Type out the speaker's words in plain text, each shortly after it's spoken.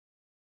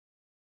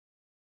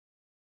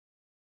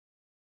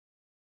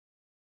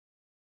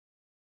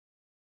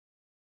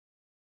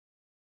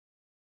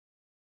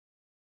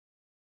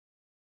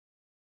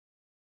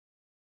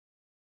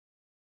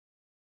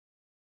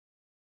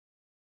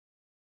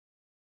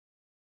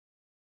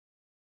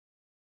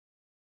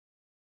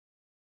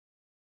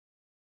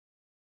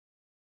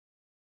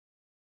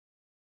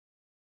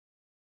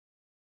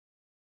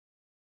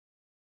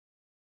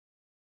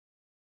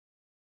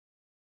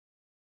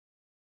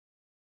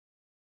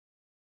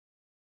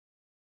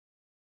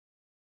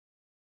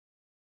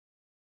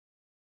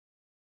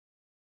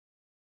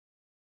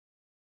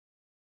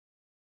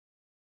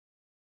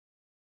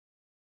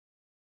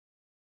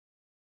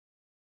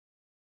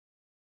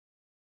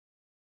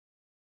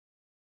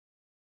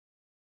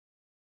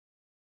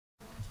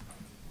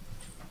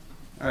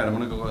All right, I'm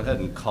going to go ahead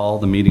and call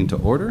the meeting to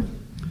order.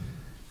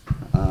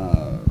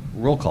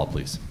 Roll call,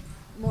 please.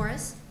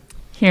 Morris.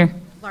 Here.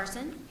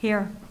 Larson.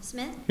 Here.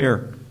 Smith.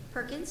 Here.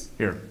 Perkins.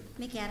 Here.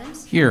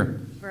 McAdams. Here.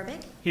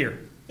 Verbic. Here.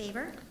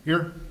 Favor.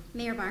 Here.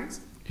 Mayor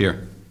Barnes.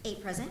 Here.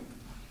 8 present.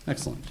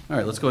 Excellent. All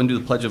right, let's go ahead and do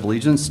the Pledge of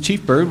Allegiance.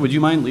 Chief Byrd, would you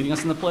mind leading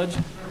us in the pledge?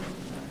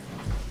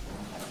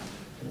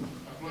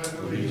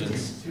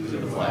 Allegiance to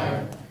the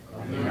flag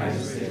of the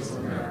United States of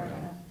America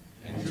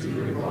and to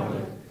the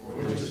republic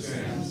for which it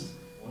stands,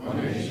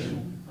 one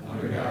nation,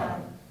 under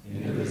God,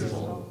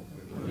 indivisible,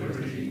 with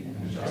liberty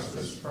and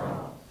justice for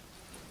all.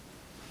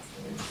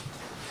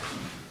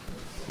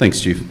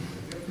 Thanks, Chief.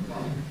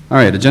 All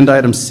right, agenda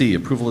item C,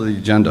 approval of the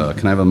agenda.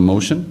 Can I have a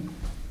motion?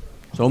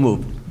 So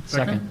moved.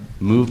 Second.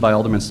 Moved by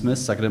Alderman Smith,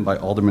 seconded by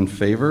Alderman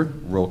Favor.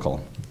 Roll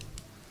call.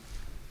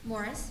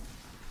 Morris.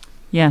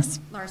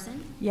 Yes.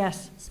 Larson.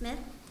 Yes. Smith.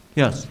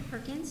 Yes.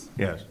 Perkins.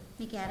 Yes.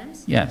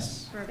 McAdams.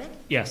 Yes. Verbic.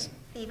 Yes.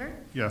 Favor.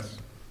 Yes.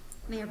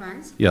 Mayor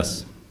Barnes.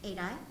 Yes. 8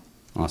 ayes.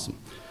 Awesome.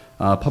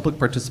 Public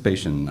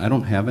participation. I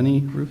don't have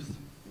any, Ruth?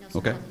 No, sir.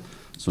 Okay.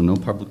 So no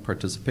public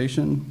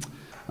participation.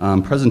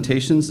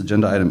 Presentations,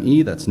 agenda item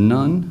E, that's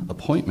none.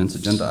 Appointments,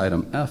 agenda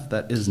item F,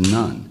 that is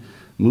none.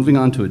 Moving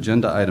on to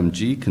agenda item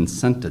G,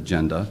 consent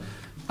agenda.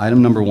 Item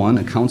number 1,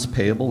 accounts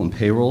payable and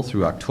payroll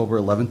through October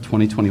 11th,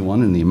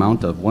 2021 in the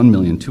amount of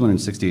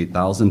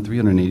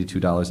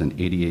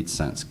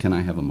 $1,268,382.88. Can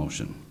I have a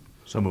motion?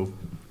 So moved.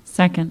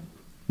 Second.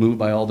 Moved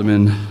by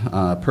Alderman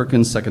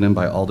Perkins, seconded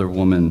by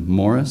Alderwoman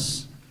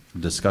Morris.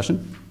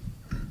 Discussion?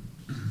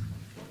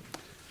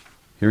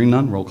 Hearing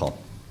none, roll call.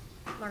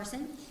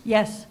 Larson.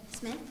 Yes.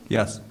 Smith.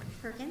 Yes.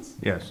 Perkins.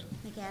 Yes.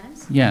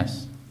 McAdams.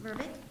 Yes.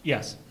 Verbic.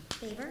 Yes.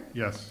 Favor.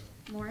 Yes.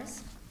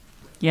 Morris.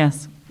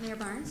 Yes. Mayor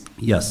Barnes.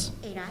 Yes.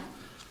 8 ayes.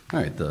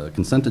 All right, the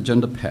consent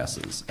agenda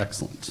passes.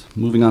 Excellent.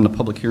 Moving on to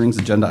public hearings,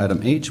 agenda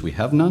item H, we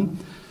have none.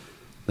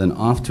 Then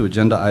off to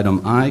agenda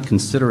item I,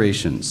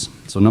 considerations.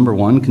 So number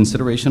 1,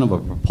 consideration of a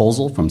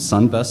proposal from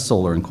Sunvest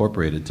Solar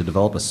Incorporated to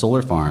develop a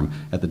solar farm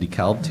at the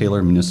DeKalb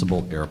Taylor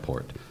Municipal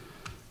Airport.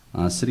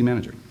 City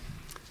Manager.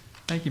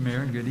 Thank you,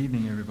 Mayor, and good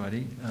evening,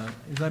 everybody.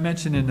 As I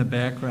mentioned in the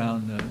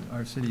background,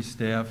 our city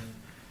staff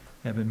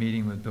have a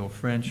meeting with Bill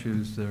French,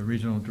 who's the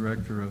Regional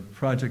Director of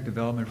Project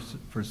Development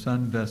for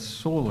Sunvest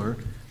Solar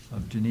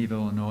of Geneva,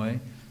 Illinois,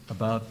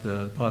 about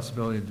the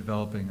possibility of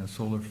developing a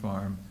solar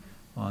farm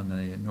on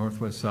the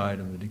northwest side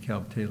of the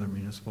DeKalb Taylor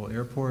Municipal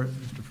Airport.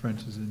 Mr.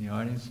 French is in the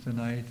audience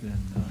tonight, and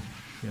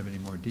if you have any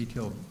more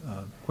detailed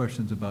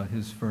questions about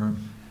his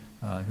firm,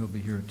 he'll be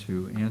here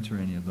to answer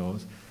any of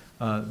those.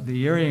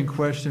 The area in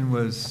question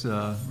was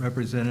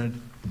represented,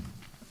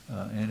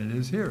 and it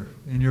is here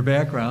in your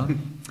background.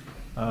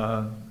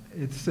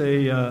 It's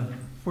a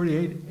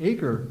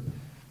 48-acre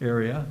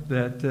area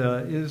that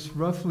is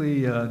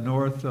roughly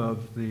north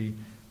of the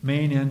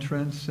main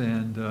entrance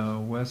and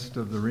west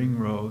of the ring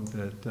road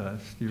that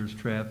steers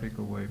traffic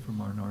away from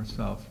our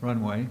north-south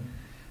runway.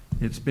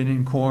 It's been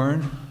in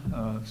corn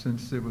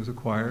since it was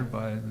acquired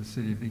by the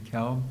city of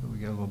DeKalb. We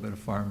get a little bit of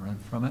farm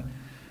rent from it.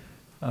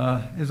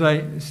 As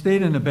I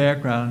stated in the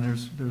background,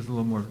 there's a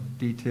little more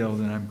detail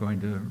than I'm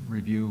going to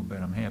review,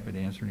 but I'm happy to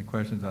answer any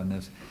questions on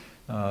this.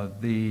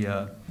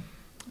 The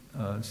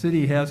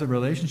city has a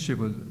relationship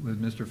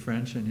with Mr.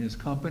 French and his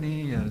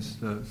company. As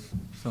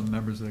some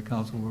members of the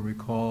council will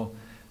recall,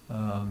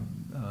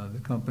 the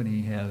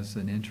company has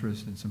an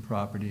interest in some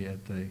property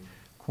at the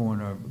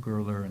corner of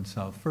Gerler and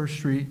South First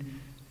Street,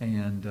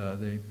 and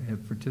they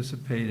have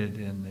participated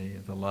in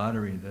the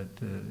lottery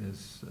that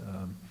is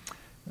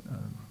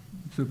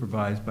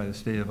supervised by the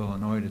state of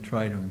Illinois to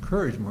try to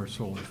encourage more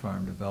solar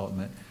farm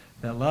development.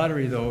 That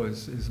lottery, though,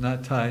 is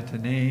not tied to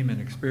name, and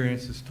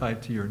experience is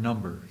tied to your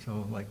number.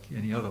 So like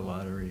any other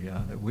lottery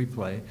that we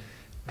play,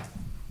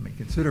 may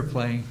consider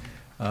playing.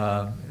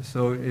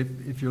 So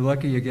if you're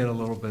lucky, you get a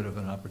little bit of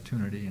an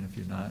opportunity, and if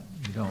you're not,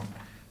 you don't.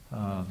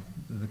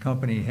 The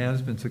company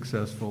has been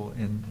successful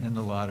in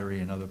the lottery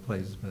in other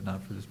places, but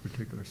not for this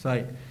particular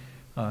site.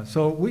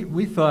 So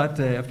we thought,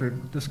 after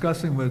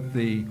discussing with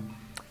the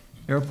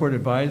Airport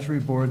Advisory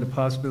Board the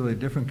possibility of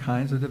different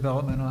kinds of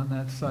development on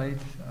that site,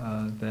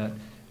 that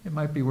it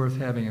might be worth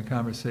having a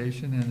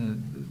conversation,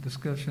 and the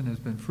discussion has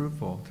been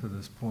fruitful to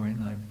this point.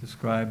 And I've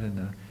described in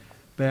the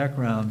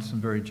background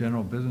some very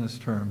general business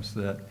terms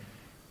that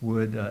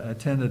would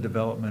attend the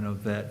development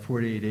of that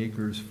 48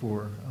 acres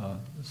for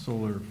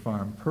solar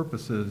farm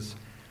purposes.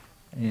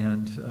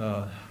 And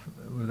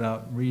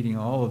without reading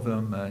all of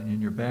them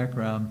in your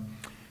background,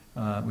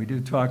 we do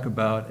talk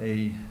about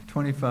a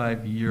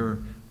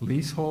 25-year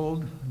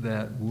leasehold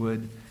that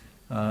would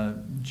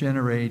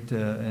generate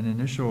an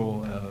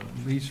initial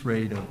lease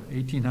rate of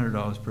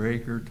 $1,800 per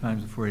acre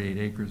times the 48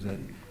 acres. That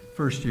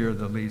first year,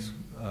 the lease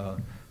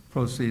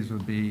proceeds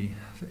would be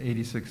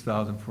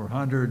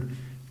 $86,400.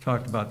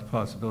 Talked about the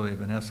possibility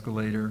of an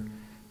escalator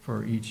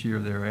for each year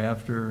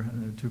thereafter.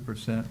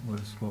 2%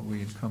 was what we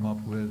had come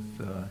up with.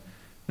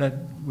 That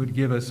would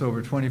give us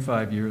over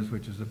 25 years,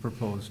 which is the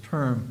proposed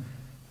term,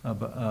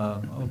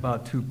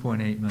 about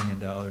 $2.8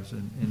 million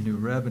in new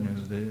revenue.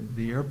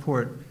 The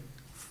airport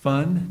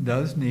fund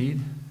does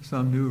need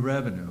some new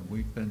revenue.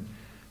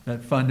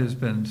 That fund has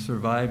been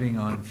surviving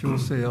on fuel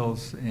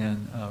sales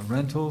and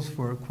rentals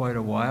for quite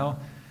a while.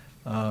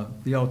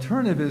 The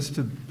alternative is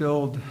to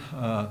build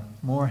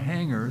more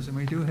hangars, and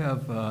we do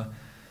have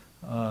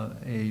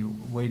a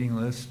waiting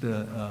list,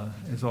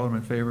 as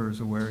Alderman Faber is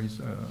aware.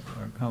 He's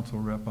our council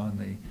rep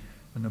on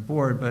the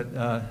board, but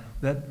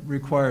that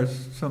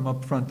requires some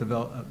upfront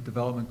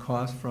development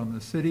costs from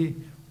the city,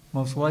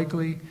 most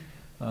likely,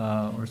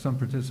 or some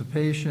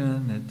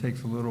participation. It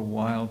takes a little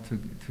while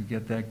to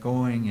get that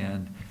going,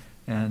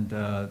 and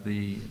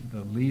the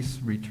lease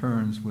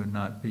returns would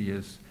not be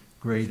as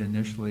great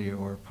initially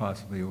or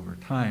possibly over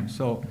time.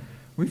 So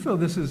we feel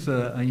this is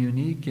a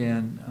unique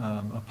and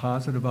a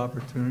positive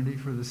opportunity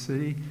for the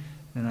city,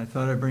 and I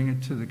thought I'd bring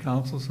it to the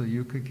council so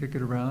you could kick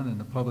it around and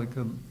the public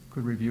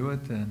could review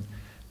it, and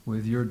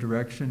with your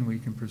direction, we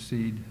can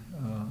proceed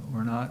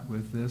or not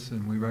with this,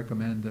 and we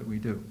recommend that we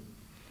do.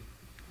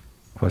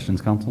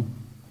 Questions, council?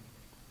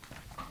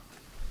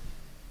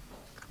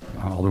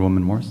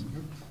 Alderwoman Morris?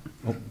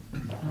 Oh,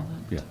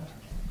 yeah.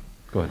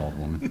 Go ahead,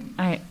 Alderwoman.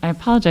 I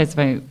apologize if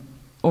I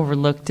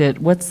overlooked it.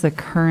 What's the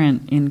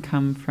current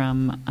income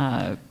from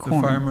The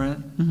corn? farm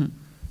rent, Mhm.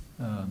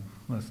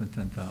 less than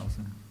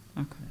 10,000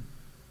 Okay.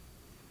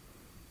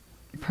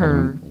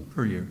 Per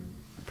per year.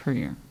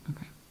 year,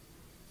 okay.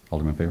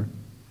 Alderman Faber?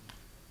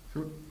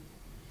 So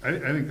I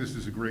think this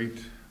is a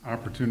great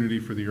opportunity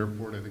for the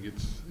airport. I think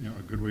it's,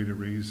 a good way to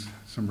raise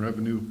some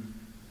revenue.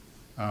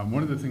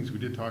 One of the things we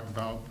did talk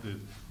about, that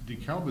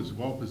DeKalb is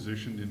well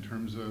positioned in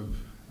terms of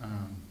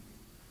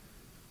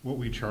what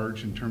we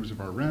charge in terms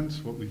of our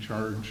rents, what we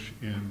charge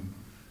in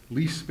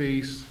lease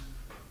space.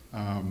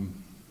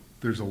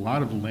 There's a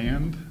lot of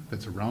land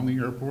that's around the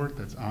airport,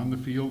 that's on the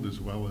field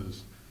as well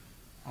as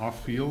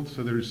off field,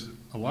 so there's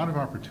a lot of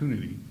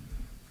opportunity.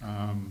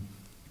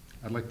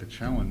 I'd like to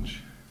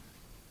challenge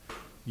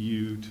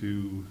you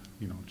to,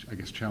 I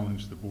guess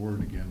challenge the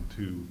board again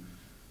to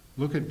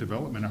look at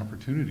development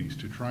opportunities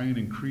to try and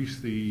increase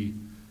the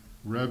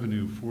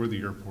revenue for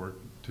the airport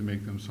to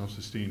make them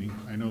self-sustaining.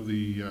 I know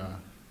the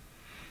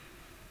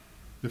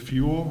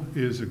fuel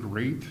is a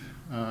great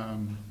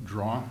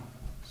draw.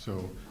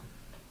 So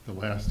the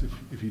last,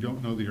 if you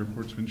don't know, the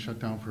airport's been shut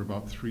down for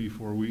about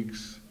 3-4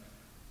 weeks.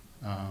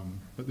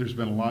 But there's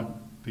been a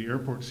lot, the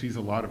airport sees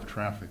a lot of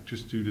traffic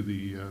just due to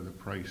the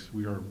price.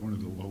 We are one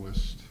of the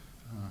lowest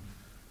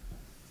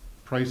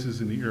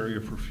prices in the area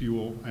for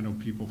fuel. I know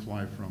people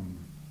fly from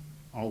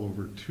all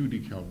over to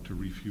DeKalb to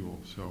refuel.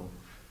 So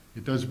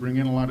it does bring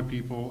in a lot of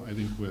people. I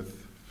think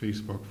with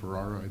Facebook,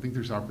 Ferrara, I think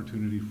there's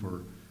opportunity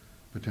for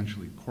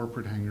potentially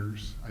corporate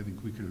hangars. I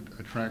think we could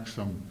attract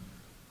some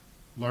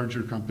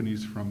larger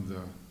companies from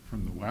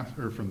the west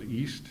or from the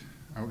east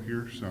out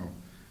here. So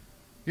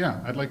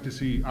yeah, I'd like to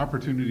see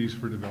opportunities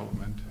for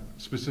development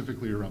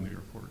specifically around the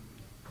airport.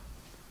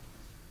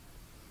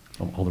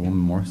 Alderwoman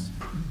Morris?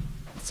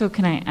 So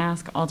can I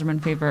ask Alderman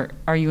Faber,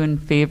 are you in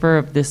favor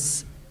of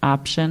this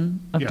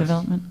option of Yes.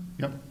 development?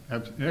 Yep.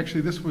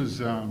 Actually, this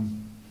was,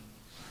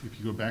 if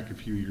you go back a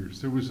few years,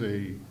 there was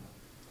I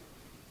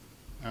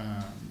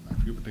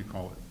forget what they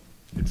call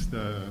it. It's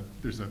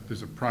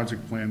there's a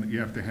project plan that you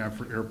have to have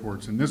for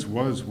airports, and this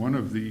was one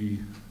of the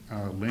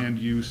land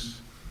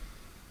use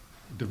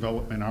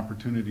development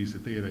opportunities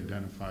that they had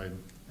identified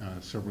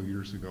several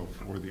years ago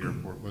for the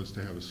airport, was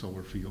to have a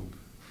solar field.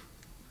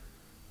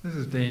 This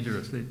is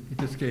dangerous. He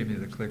just gave me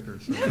the clicker.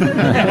 So what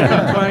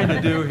I'm trying to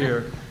do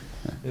here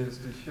is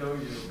to show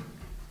you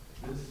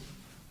this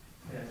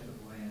patch of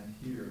land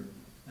here.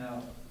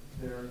 Now,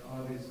 there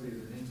obviously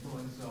is an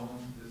influence zone.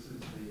 This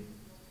is the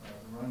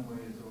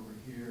runway is over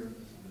here.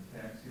 This is the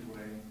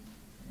taxiway,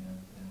 and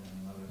then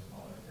another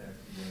smaller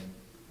taxiway.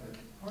 But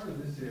part of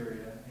this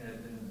area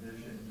had been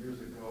envisioned years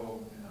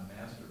ago in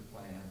a master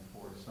plan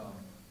for some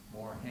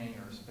more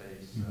hangar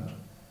space.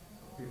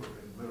 People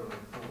could literally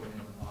pull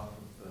in off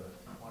of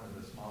one of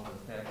the smaller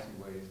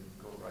taxiways and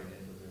go right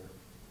into their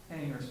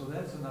hangar. So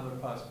that's another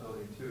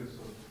possibility too.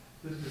 So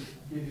just to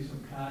give you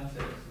some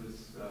context,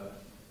 this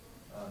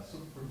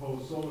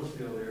proposed solar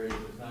field area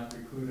does not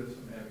preclude us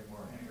from having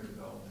more hangar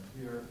development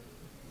here,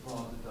 as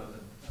long as it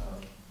doesn't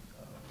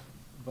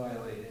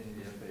violate any of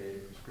the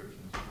FAA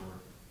prescriptions for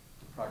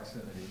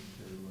proximity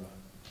to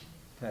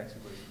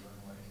taxiways and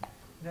runways.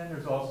 And then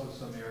there's also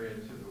some area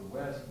to the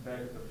west. In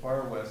fact, the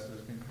far west,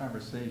 there's been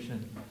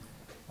conversation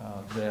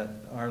that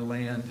our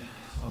land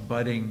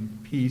abutting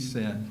Peace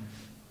and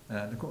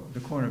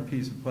the corner of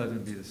Peace and Pleasant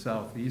would be the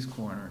southeast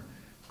corner,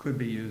 could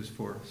be used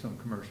for some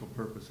commercial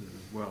purposes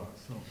as well.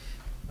 So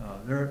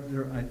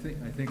I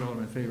think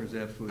Alderman Faber is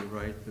absolutely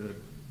right.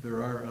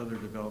 There are other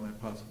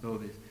development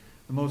possibilities.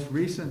 The most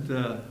recent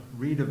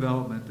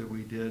redevelopment that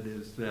we did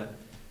is that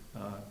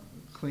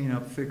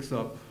cleanup,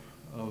 fix-up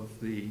of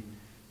the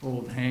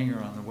old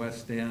hangar on the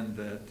west end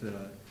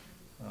that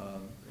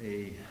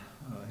a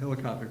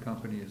helicopter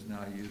company is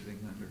now using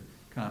under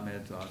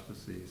ComEd's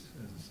auspices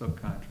as a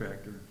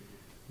subcontractor.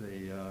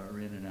 They are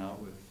in and out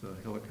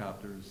with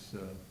helicopters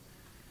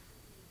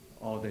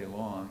all day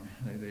long.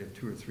 They have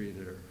 2 or 3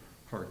 that are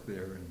park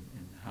there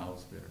and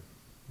house there.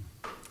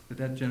 But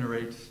that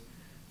generates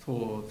a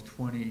total of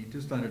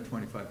just under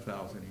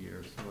 25,000 a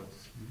year, so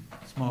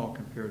it's small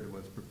compared to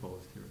what's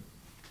proposed here.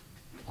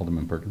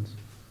 Alderman Perkins?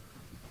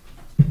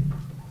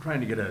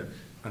 Trying to get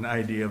an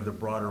idea of the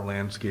broader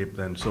landscape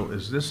then. So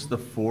is this the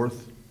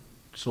fourth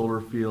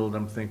solar field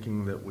I'm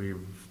thinking that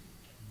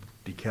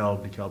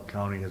DeKalb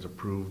County has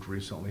approved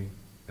recently?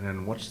 And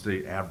then what's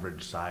the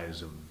average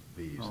size of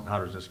these? And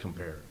how does this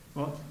compare?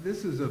 Well,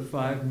 this is a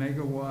 5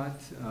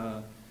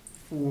 megawatt.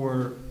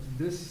 For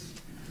this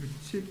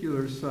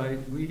particular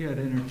site, we had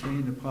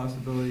entertained the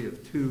possibility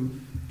of two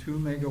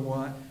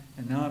megawatt,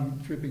 and now I'm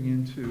tripping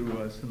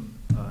into some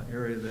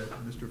area that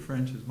Mr.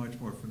 French is much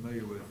more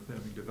familiar with,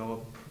 having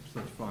developed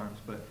such farms.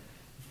 But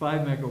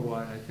 5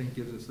 megawatt, I think,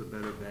 gives us a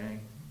better bang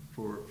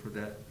for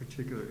that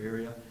particular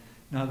area.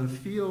 Now, the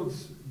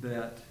fields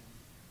that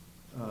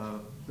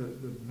the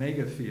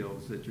mega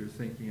fields that you're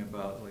thinking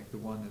about, like the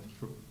one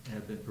that's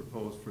had been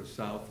proposed for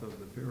south of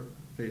the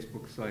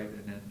Facebook site,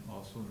 and then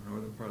also in the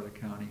northern part of the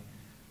county,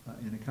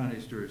 in the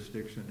county's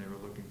jurisdiction, they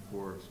were looking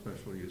for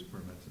special use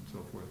permits and so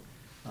forth.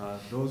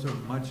 Those are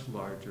much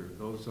larger.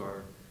 Those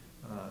are,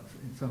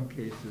 in some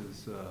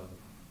cases,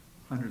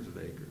 hundreds of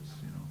acres.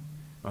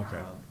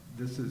 Okay.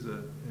 This is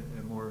a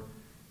more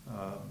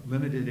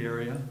limited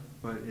area,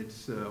 but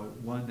it's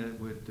one that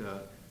would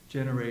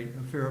generate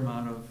a fair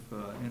amount of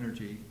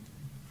energy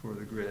for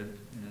the grid.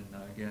 And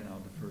again, I'll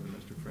defer to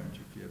Mr. French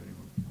if you have any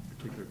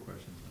particular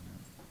questions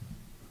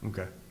on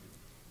that. Okay.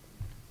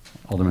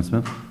 Alderman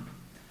Smith?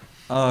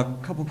 A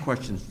couple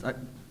questions.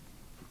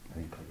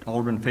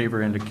 Alderman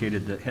Favor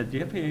indicated that, had the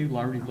FAA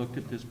already looked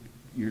at this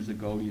years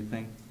ago, do you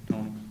think,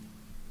 Tony?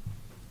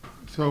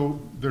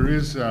 So there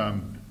is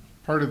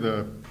part of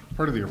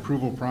the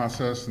approval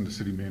process, and the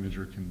city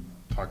manager can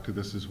talk to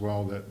this as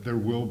well, that there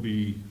will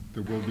be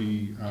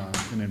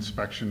an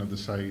inspection of the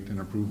site and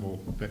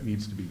approval that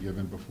needs to be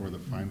given before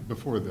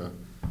the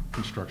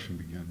construction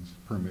begins,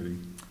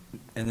 permitting.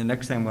 And the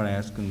next thing I'm going to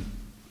ask them,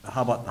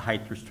 how about the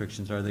height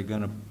restrictions? Are they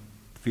going to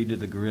feed to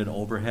the grid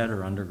overhead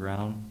or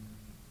underground?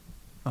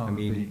 I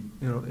mean-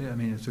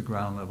 mean, it's a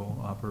ground level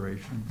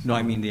operation. No,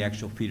 I mean the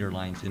actual feeder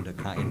lines into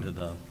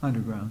the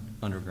Underground.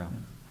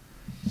 underground.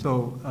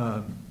 So,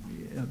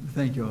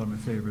 thank you, Alderman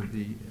Favor.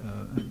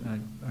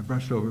 I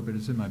brushed over, but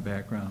it's in my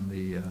background.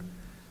 The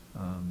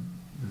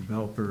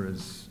developer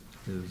has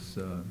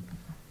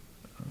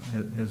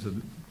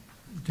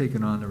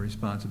taken on the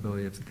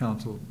responsibility, if the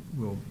council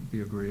will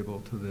be agreeable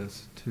to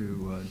this,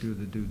 to do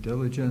the due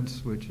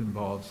diligence, which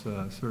involves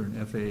certain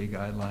FAA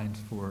guidelines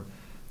for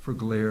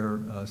glare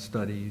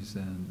studies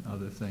and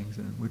other things,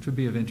 and which would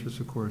be of interest,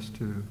 of course,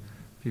 to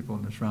people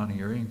in the surrounding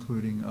area,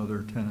 including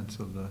other tenants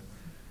of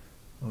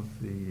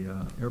the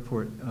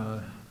airport.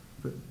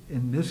 But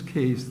in this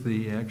case,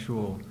 the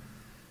actual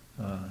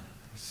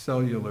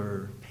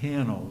cellular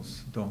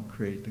panels don't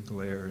create the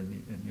glare.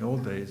 In the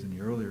old days, in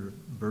the earlier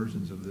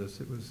versions of this,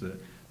 it was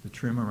the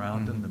trim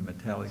around them, the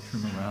metallic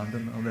trim around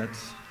them. Oh,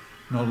 that's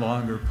no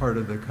longer part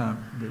of the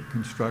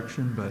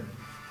construction, but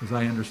as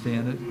I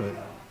understand it, but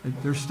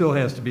there still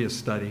has to be a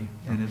study,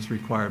 and it's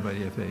required by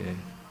the FAA.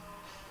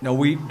 Now,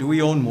 do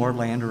we own more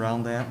land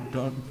around that?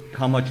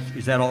 How much,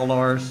 is that all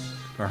ours?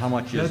 Or how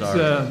much is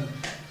ours?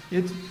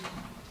 It's,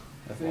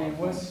 the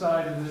west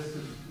side of this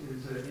is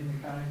in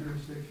the county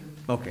jurisdiction.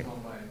 Okay. It's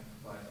owned by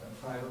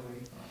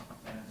privately,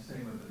 and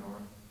same with the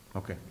north.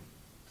 Okay.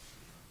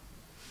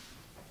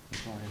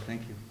 All right,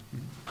 thank you.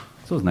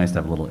 So it was nice to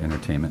have a little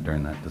entertainment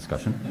during that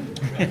discussion.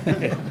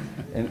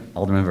 And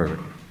Alderman Verver?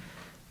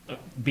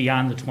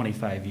 Beyond the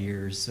 25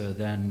 years,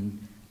 then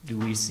do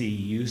we see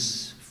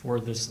use for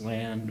this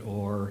land?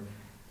 Or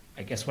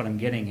I guess what I'm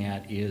getting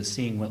at is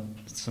seeing what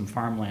some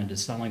farmland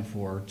is selling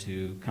for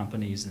to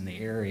companies in the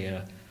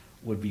area,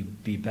 would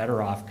be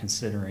better off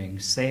considering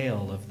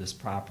sale of this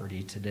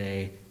property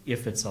today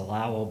if it's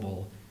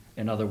allowable,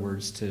 in other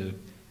words, to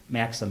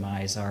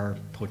maximize our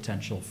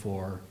potential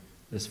for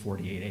this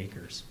 48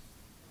 acres.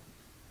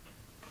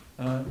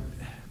 I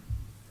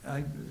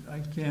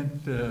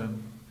can't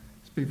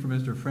speak for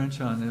Mr.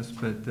 French on this,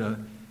 but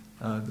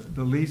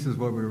the lease is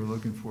what we were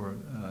looking for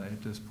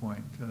at this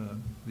point.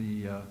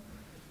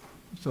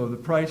 So the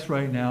price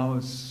right now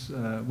is,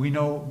 we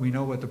know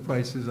what the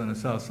price is on the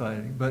south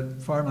side,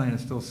 but farmland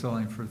is still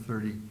selling for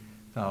 $30,000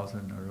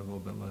 or a little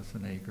bit less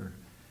an acre.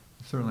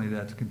 Certainly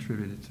that's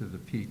contributed to the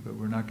peak, but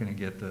we're not going to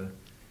get the,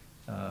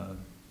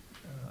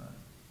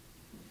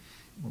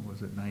 what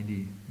was it,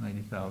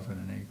 90,000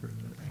 an acre.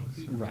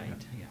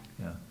 Right, yeah.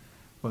 Yeah,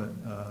 but,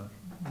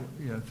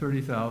 yeah,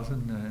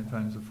 30,000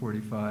 times the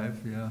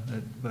 45, yeah,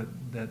 but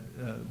that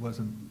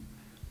wasn't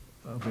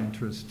of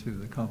interest to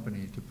the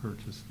company to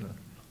purchase the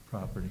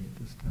property at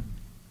this time.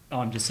 Oh,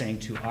 I'm just saying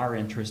to our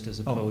interest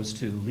as opposed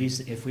to lease,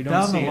 if we don't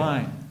Down see the it-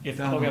 line. If,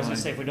 Down okay, the I was gonna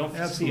line. say, if we don't see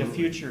a Absolutely.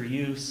 future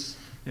use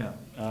Yeah,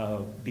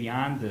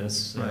 beyond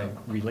this Right.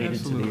 related to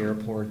Absolutely. the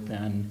airport,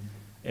 then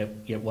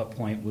at what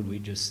point would we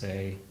just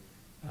say,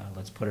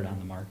 let's put it on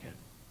the market?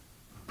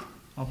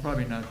 I'll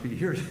probably not be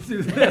here to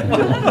do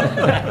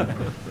that.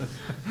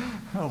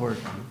 I'll work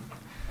on it.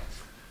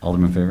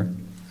 Alderman Favor?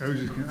 I was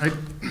just, I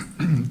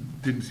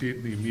didn't see it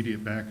in the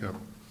immediate backup,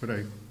 but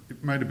it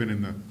might have been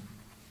in the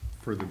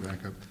further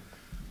backup.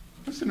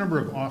 What's the number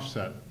of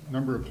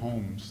number of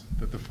homes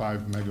that the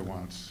 5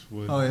 megawatts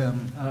would? Oh, yeah.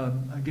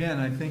 Again,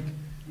 I think,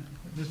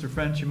 Mr.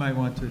 French, you might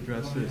want to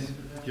address this.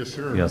 Yes,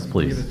 sir. Yes,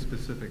 please. Give it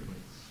specifically.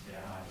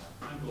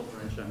 I'm Bill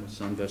French, I'm with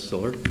SunVest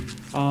Solar.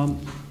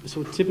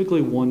 So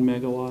typically 1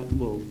 megawatt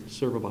will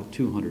serve about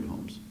 200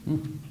 homes.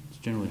 It's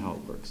generally how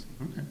it works.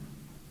 Okay.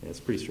 Yeah, it's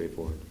pretty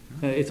straightforward.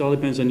 It all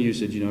depends on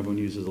usage, you know, everyone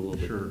uses a little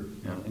bit Sure,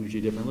 yeah. energy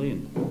differently,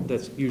 and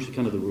that's usually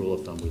kind of the rule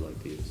of thumb we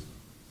like to use.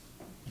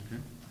 Okay.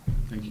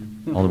 Thank you.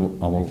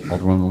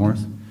 Alderwoman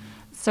Morris?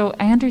 So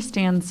I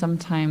understand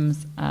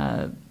sometimes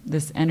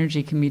this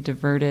energy can be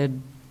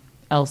diverted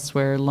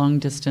elsewhere, long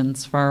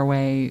distance, far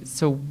away.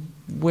 So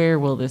where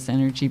will this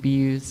energy be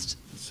used?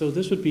 So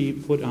this would be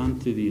put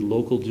onto the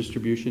local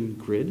distribution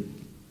grid.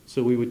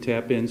 So we would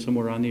tap in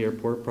somewhere on the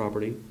airport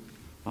property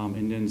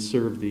and then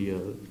serve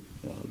the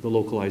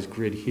localized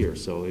grid here.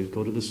 So it would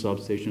go to the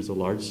substation. It's a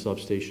large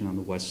substation on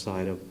the west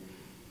side of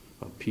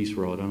Peace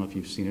Road. I don't know if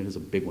you've seen it. There's a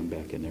big one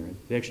back in there.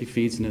 It actually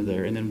feeds into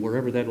there. And then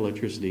wherever that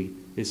electricity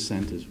is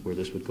sent is where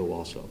this would go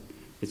also.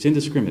 It's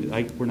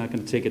indiscriminate. We're not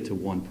going to take it to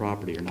one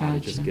property or not.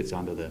 It just Gotcha. gets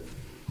onto the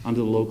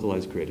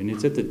localized grid. And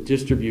it's at the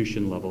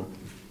distribution level,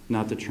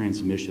 not the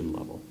transmission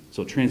level.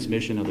 So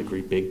transmission of the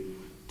great big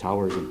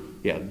towers, and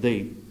yeah,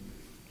 they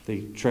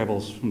travel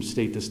from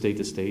state to state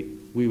to state.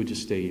 We would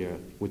just stay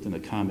within the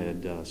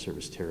ComEd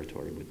service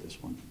territory with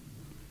this one.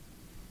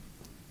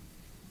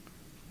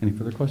 Any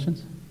further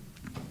questions?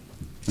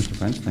 Mr.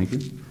 French, thank you.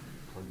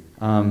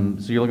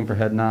 So you're looking for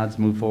head nods,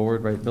 move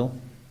forward, right, Bill?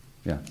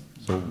 Yeah,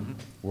 so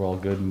we're all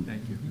good in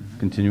Thank you.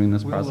 continuing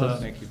this We'll,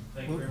 process? Thank you.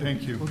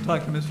 Thank you. We'll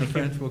talk to Mr.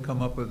 French, we'll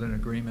come up with an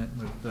agreement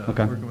with,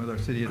 Okay. working with our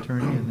city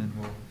attorney, and then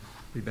we'll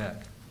be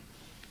back.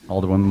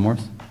 Alderwoman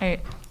Morris?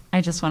 I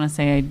just want to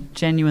say I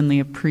genuinely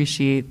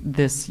appreciate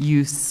this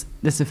use,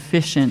 this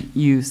efficient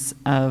use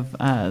of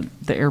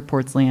the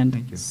airport's land.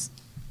 Thank you.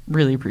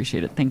 Really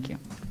appreciate it. Thank you.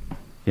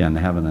 Yeah, and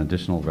to have an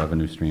additional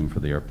revenue stream for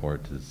the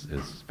airport is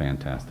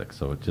fantastic.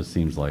 So it just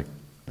seems like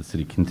the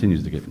city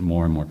continues to get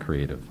more and more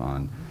creative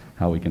on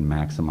how we can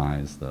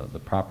maximize the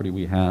property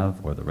we have,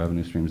 or the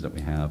revenue streams that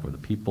we have, or the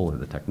people, or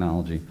the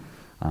technology.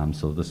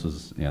 So this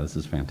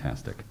is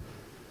fantastic.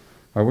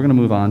 All right, we're going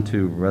to move on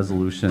to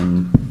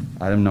resolution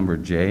item number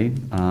J.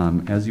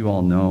 As you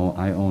all know,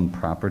 I own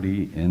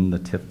property in the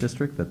TIF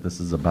district that this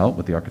is about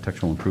with the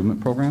Architectural Improvement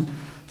Program.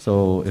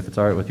 So if it's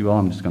all right with you all,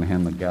 I'm just going to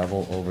hand the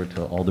gavel over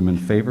to Alderman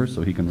Favor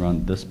so he can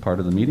run this part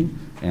of the meeting,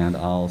 and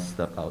I'll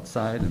step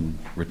outside and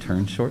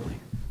return shortly.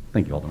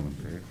 Thank you, Alderman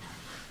Favor.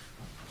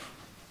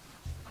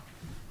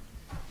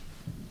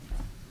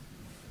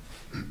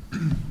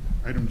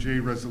 Item J,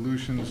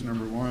 resolutions,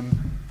 number 1,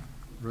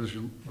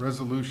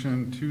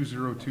 resolution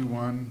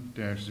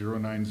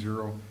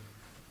 2021-090,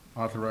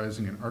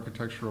 authorizing an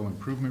architectural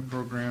improvement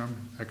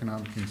program,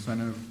 economic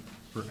incentive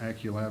for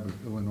Acculab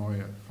of Illinois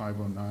at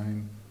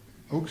 509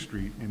 Oak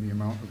Street in the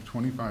amount of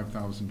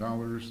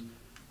 $25,000,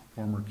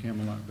 former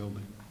Camelot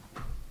building.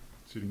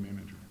 City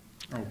manager.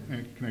 Oh,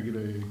 and can I get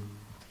a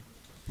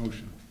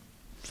motion?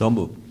 So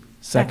moved.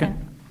 Second.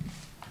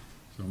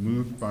 So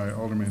moved by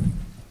Alderman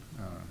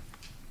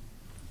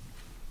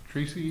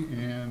Tracy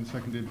and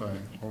seconded by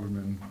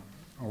Alderwoman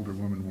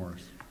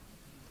Morris.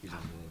 It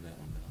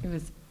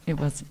was,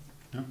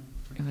 No?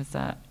 it was,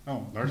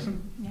 Oh,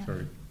 Larson? Yeah.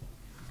 Sorry.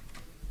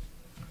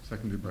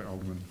 Seconded by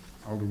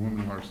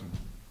Alderwoman Larson.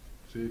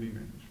 City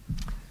manager.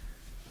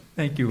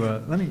 Thank you.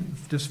 Let me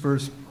just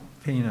first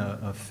paint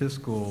a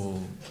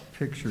fiscal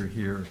picture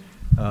here.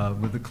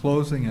 With the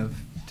closing of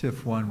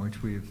TIF 1,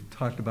 which we've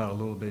talked about a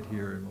little bit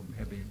here, and we'll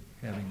be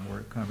having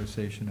more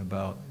conversation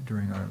about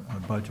during our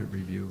budget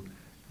review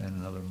in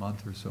another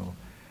month or so.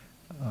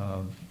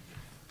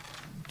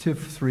 TIF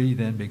 3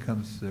 then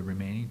becomes the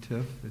remaining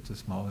TIF. It's a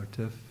smaller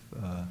TIF,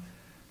 a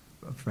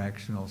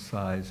fractional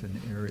size and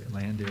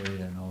land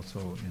area, and also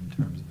in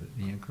terms of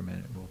the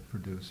increment it will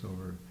produce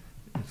over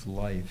its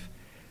life.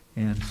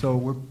 And so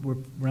we're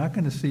not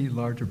going to see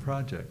larger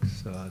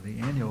projects. The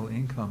annual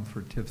income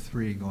for TIF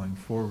 3 going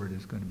forward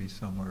is going to be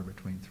somewhere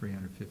between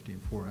 $350,000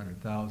 and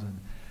 $400,000,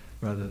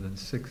 rather than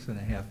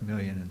 $6.5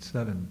 million and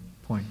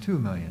 $7.2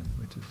 million,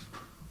 which is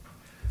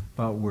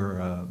about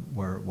where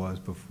it was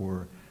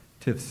before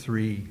TIF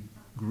 3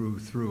 grew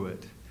through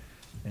it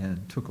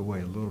and took away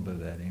a little bit of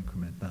that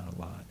increment, not a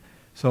lot.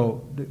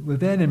 So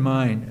with that in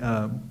mind,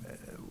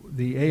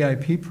 the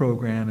AIP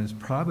program is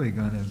probably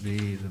going to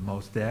be the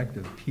most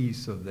active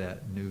piece of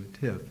that new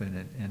TIF,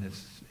 and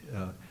it's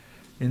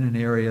in an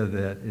area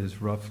that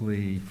is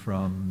roughly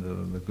from the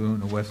lagoon,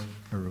 the west,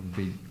 or it would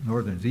be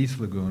northern East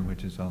Lagoon,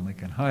 which is on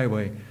Lincoln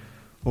Highway,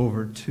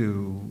 over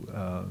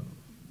to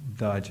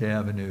Dodge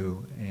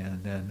Avenue,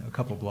 and then a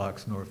couple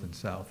blocks north and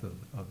south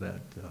of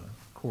that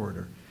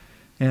corridor.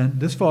 And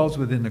this falls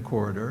within the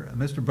corridor.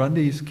 Mr.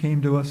 Brundys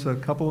came to us a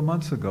couple of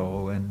months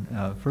ago, and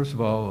first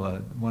of all,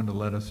 wanted to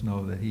let us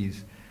know that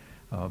he's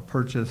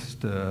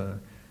purchased the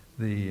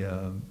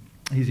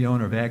he's the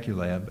owner of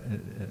Aculab,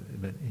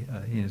 but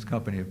he and his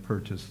company have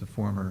purchased the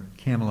former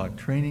Camelot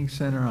Training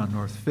Center on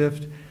North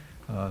Fifth.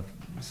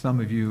 Some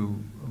of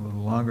you with a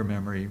longer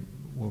memory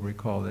will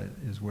recall that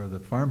is where the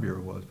Farm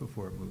Bureau was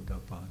before it moved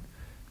up on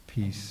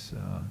Peace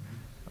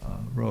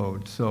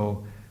Road.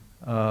 So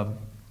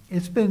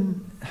it's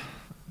been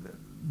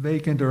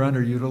vacant or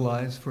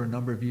underutilized for a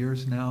number of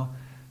years now.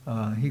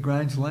 He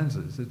grinds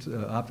lenses. It's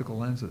optical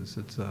lenses.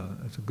 It's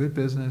a good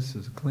business.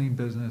 It's a clean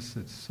business.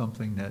 It's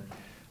something that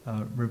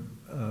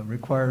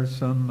requires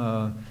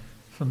some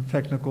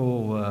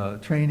technical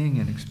training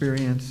and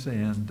experience,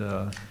 and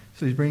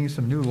so he's bringing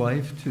some new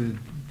life to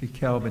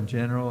DeKalb in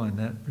general and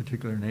that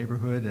particular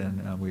neighborhood,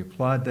 and we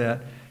applaud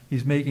that.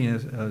 He's making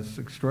an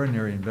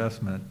extraordinary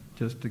investment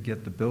just to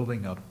get the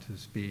building up to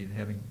speed,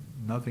 having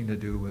nothing to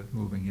do with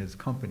moving his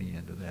company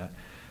into that.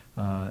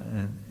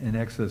 And in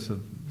excess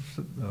of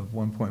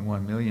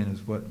 1.1 million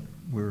is what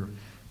we're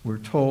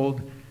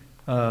told.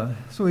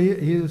 So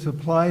he has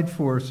applied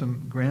for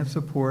some grant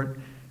support,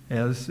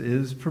 as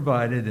is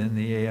provided in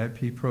the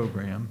AIP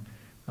program,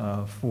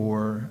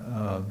 for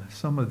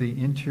some of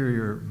the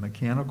interior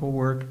mechanical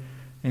work.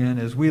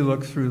 And as we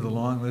look through the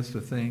long list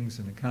of things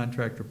and the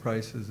contractor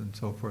prices and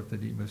so forth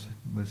that he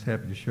was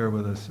happy to share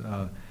with us,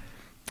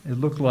 it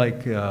looked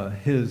like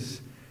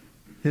his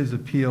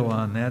appeal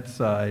on that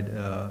side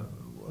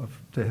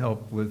to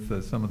help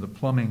with some of the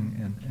plumbing,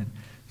 and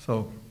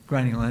so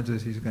grinding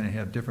lenses, he's going to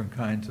have different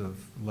kinds of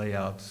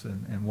layouts,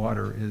 and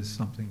water is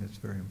something that's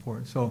very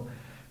important. So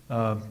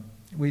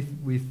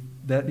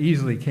that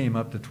easily came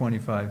up to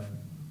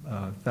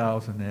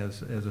 25,000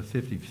 as a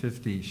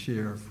 50-50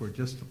 share for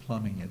just the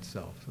plumbing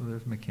itself. So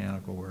there's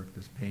mechanical work,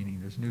 there's painting,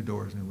 there's new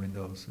doors, new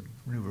windows, and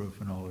new roof,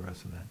 and all the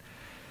rest of that.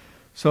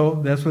 So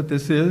that's what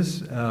this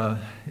is.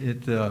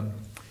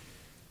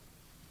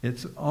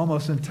 It's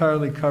almost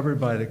entirely covered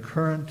by the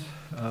current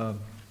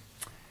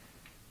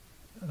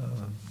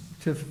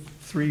TIF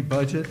 3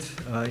 budget.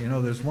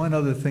 There's one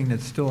other thing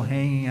that's still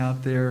hanging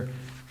out there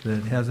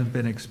that hasn't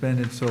been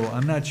expended, so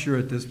I'm not sure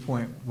at this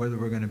point whether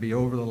we're going to be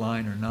over the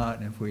line or not,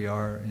 and if we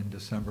are, in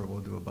December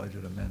we'll do a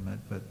budget amendment,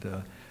 but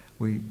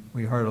we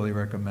heartily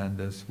recommend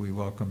this. We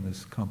welcome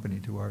this company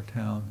to our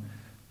town.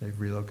 They've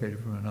relocated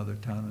from another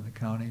town in the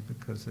county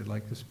because they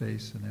like the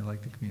space and they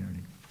like the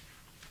community.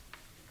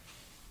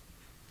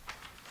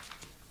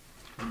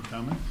 Any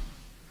comments?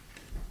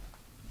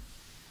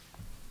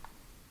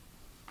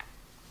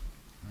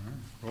 All right,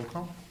 roll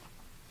call?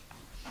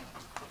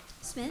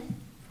 Smith,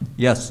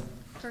 Yes.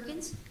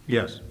 Perkins,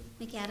 Yes.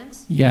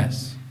 McAdams,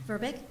 Yes.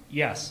 Verbic,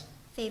 Yes.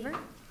 Favor,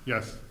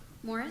 Yes.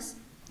 Morris,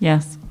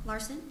 Yes.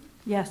 Larson,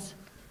 Yes.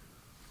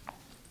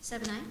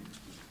 7-9.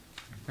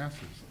 It passes.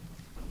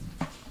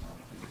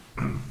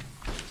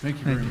 Thank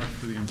you very much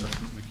for the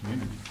investment in the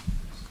community.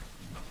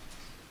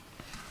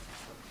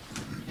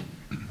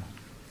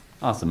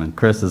 Awesome. And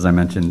Chris, as I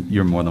mentioned,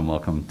 you're more than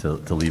welcome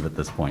to leave at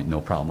this point.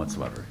 No problem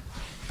whatsoever.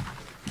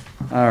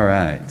 All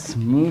right.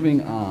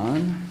 Moving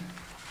on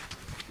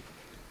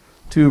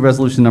to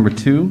resolution number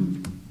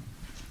 2.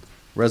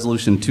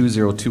 Resolution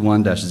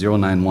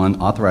 2021-091,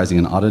 authorizing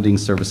an auditing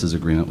services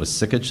agreement with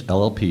Sikich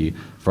LLP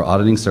for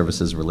auditing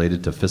services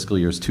related to fiscal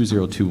years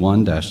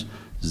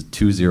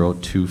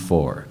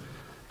 2021-2024.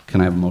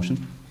 Can I have a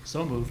motion?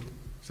 So moved.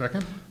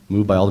 Second?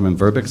 Moved by Alderman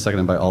Verbic,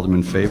 seconded by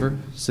Alderman Favor.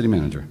 City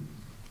Manager.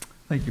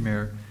 Thank you,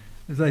 Mayor.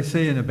 As I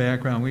say in the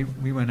background,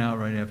 we went out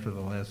right after the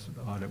last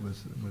audit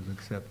was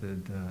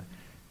accepted.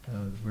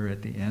 We're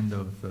at the end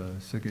of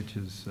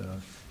Sikich's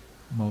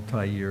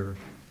multi-year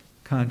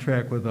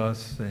contract with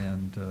us,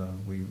 and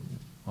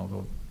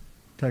although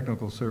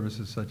technical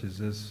services such as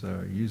this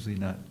are usually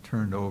not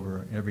turned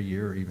over every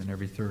year, even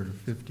every third or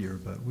fifth year,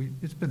 but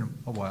it's been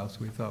a while, so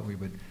we thought we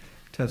would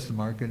test the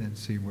market and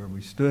see where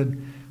we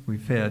stood.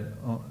 We've had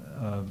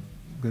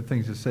good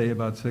things to say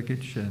about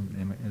Sikich,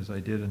 and as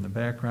I did in the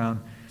background,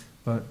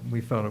 but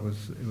we felt it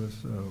was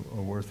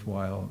a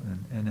worthwhile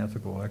and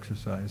ethical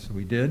exercise, so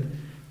we did.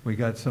 We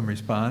got some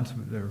response.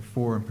 There were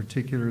 4 in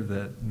particular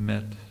that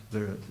met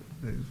the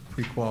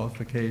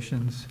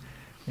pre-qualifications,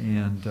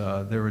 and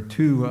there were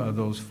 2 of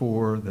those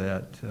 4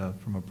 that,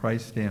 from a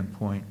price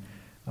standpoint,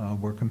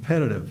 were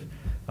competitive.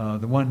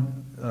 The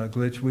one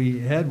glitch,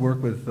 we had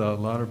worked with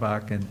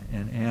Lauterbach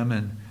and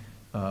Ammon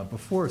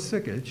before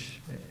Sikich,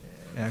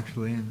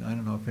 actually, and I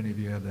don't know if any of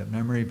you have that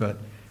memory, but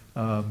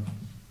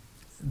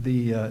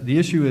the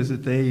issue is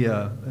that they,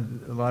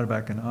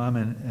 Lauterbach and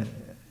Ammon,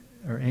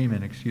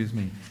 excuse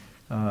me,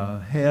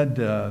 had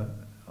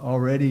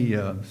already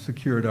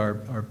secured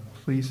our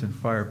police and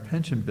fire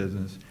pension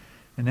business,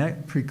 and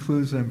that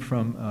precludes them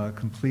from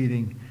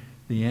completing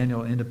the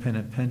annual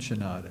independent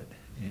pension audit.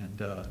 And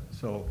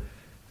so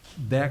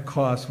that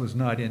cost was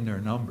not in their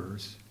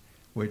numbers,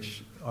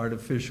 which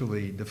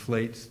artificially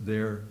deflates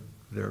their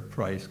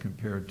price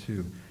compared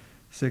to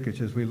Sikich.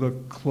 As we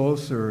looked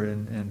closer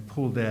and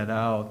pulled that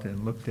out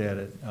and looked at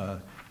it,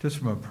 just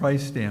from a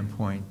price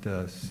standpoint,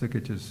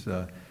 Sikich's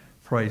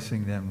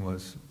pricing then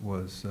was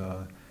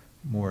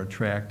more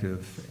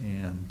attractive,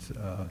 and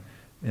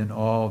in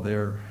all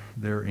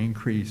their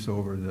increase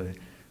over the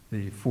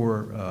the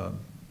 4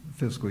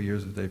 fiscal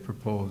years that they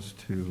propose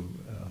to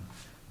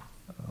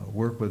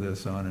work with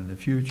us on in the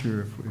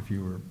future, if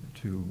you were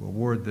to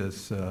award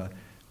this,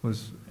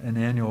 was an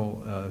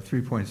annual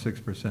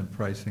 3.6%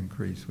 price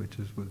increase, which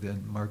is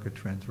within market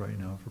trends right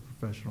now for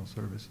professional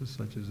services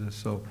such as this.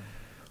 So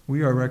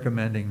we are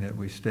recommending that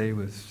we stay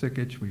with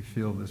Sikich. We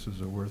feel this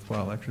is a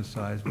worthwhile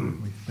exercise, but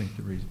we think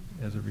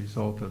as a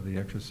result of the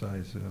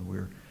exercise,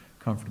 we're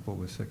comfortable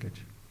with Sikich.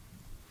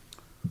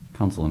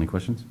 Council, any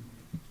questions?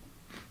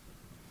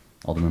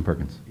 Alderman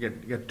Perkins. You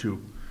get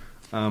two.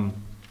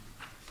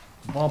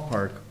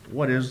 Ballpark,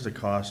 what is the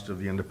cost of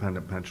the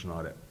independent pension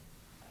audit,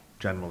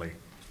 generally?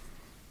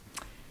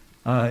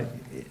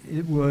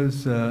 It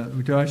was,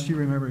 Josh, do you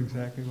remember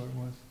exactly what it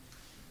was?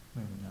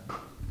 Maybe not.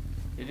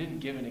 They didn't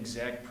give an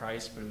exact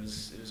price, but it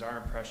was our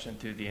impression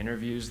through the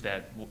interviews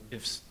that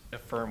if a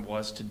firm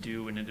was to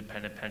do an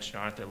independent pension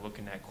audit, they're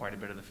looking at quite a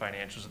bit of the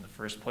financials in the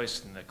first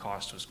place, and the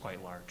cost was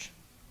quite large.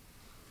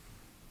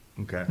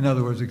 Okay. In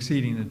other words,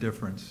 exceeding the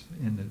difference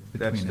between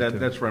the two.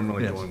 That's where I'm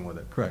really Yes, going with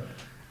it. correct.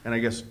 And I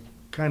guess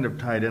kind of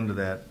tied into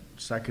that,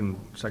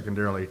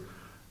 secondarily,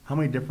 how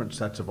many different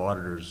sets of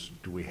auditors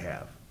do we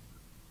have?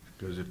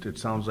 Because it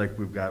sounds like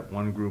we've got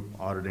one group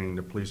auditing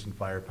the police and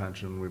fire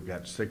pension, we've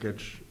got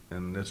Sikich,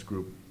 and this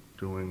group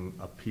doing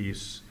a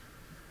piece.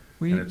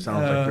 And it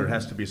sounds like there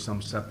has to be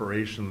some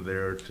separation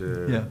there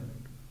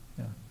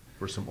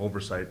for some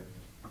oversight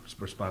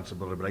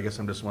responsibility. But I guess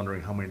I'm just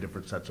wondering how many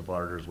different sets of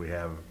auditors we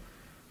have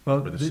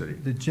Well, for the city.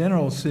 the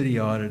general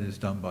city audit is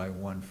done by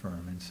one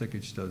firm, and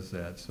Sikich does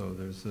that. So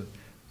there's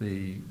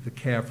the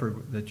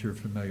CAFR that you're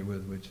familiar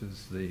with, which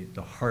is the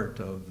heart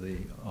of the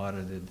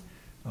audited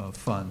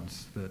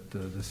funds that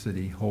the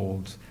city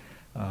holds.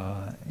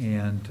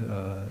 And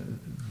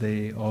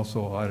they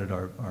also audit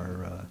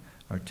our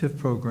TIF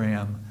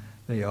program.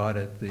 They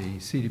audit the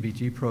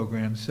CDBG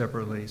program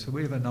separately. So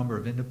we have a number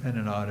of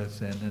independent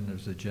audits, and then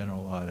there's a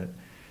general audit.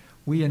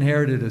 We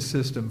inherited a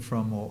system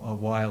from a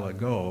while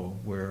ago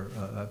where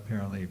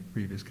apparently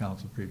previous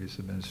council, previous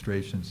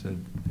administrations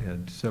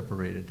had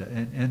separated that.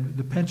 And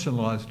the pension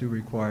laws do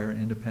require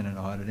independent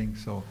auditing,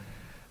 so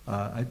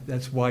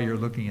that's why you're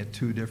looking at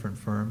 2 different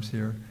firms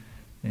here.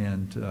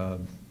 And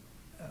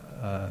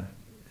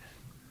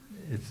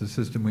it's the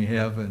system we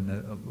have,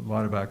 and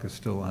Lauterbach is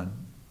still on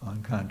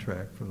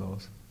contract for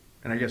those.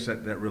 And I guess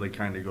that really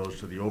kind of goes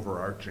to the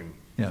overarching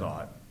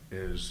thought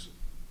is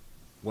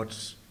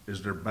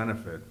is there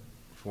benefit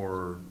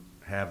for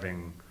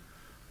having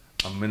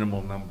a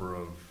minimal number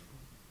of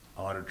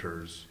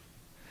auditors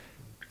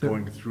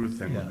going through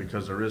things,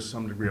 because there is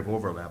some degree of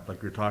overlap,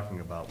 like you're talking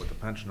about with the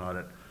pension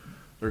audit.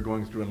 They're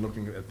going through and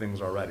looking at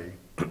things already,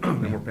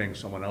 and we're paying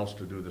someone else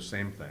to do the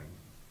same thing.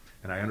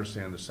 And I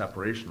understand the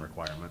separation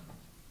requirement,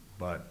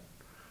 but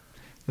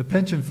the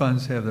pension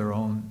funds have their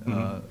own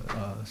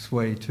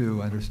sway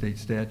too under state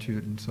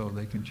statute, and so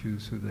they can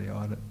choose who they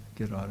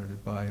get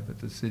audited by, but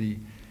the city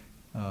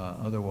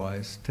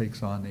otherwise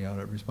takes on the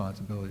audit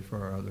responsibility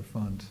for our other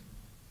funds.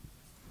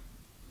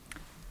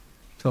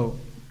 So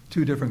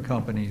 2 different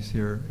companies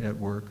here at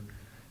work.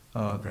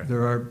 Okay.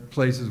 There are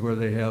places where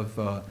they have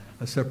a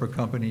separate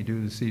company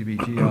do the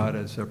CDBG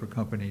audit, a separate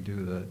company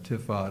do the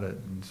TIF audit,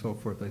 and so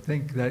forth. I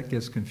think that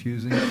gets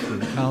confusing for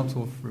the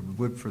council,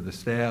 for the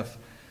staff.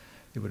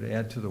 It would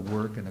add to the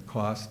work and the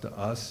cost to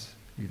us,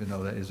 even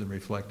though that isn't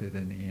reflected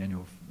in the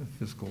annual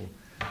fiscal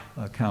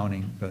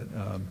accounting. But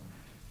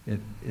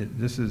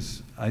this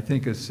is, I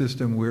think, a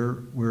system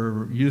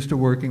we're used to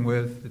working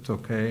with. It's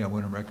okay. I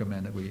wouldn't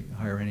recommend that we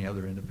hire any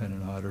other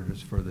independent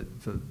auditors for the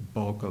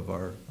bulk of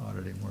our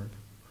auditing work.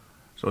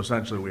 so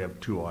essentially we have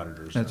 2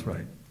 auditors. That's then,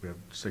 right. We have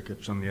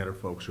Sikich and the other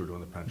folks who are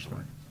doing the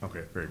pension. That's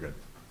right. Okay, very good.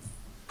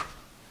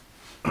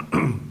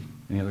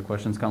 Any other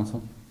questions,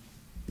 council?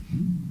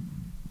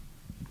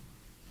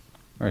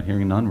 All right,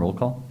 hearing none, roll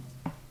call.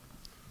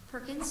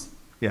 Perkins,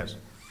 Yes.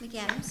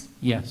 McAdams,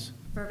 Yes.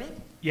 Burbick,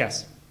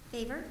 Yes.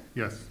 Favor,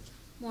 Yes.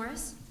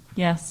 Morris,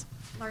 Yes.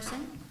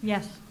 Larson,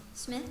 Yes.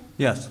 Smith,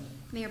 Yes.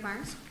 Mayor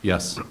Barnes,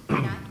 Yes. 8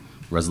 ayes.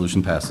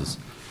 Resolution passes.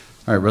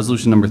 All right,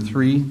 resolution number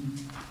 3,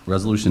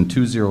 resolution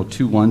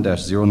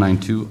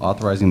 2021-092,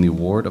 authorizing the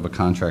award of a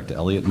contract to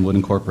Elliott and Wood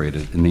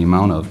Incorporated in the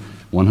amount of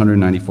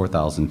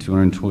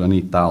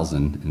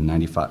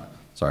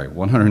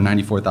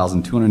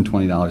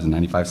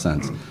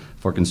 $194,220.95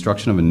 for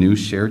construction of a new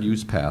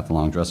shared-use path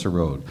along Dresser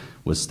Road,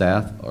 with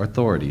staff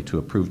authority to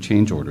approve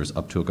change orders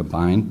up to a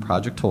combined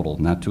project total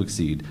not to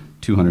exceed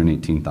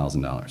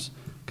 $218,000.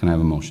 Can I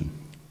have a motion?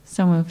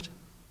 So moved.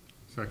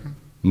 Second?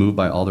 Moved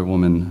by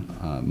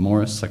Alderwoman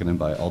Morris, seconded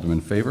by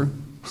Alderman Favor.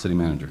 City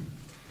Manager.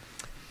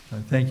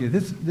 Thank you.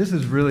 This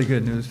is really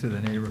good news to the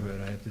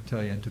neighborhood, I have to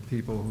tell you, and to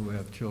people who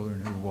have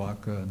children who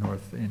walk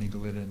north Annie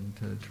Glidden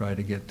to try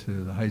to get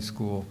to the high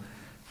school.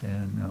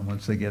 And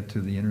once they get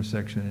to the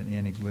intersection at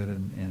Annie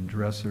Glidden and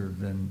Dresser,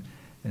 then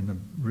in the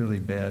really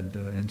bad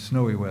and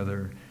snowy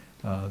weather,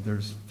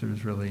 there's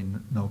really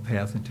no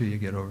path until you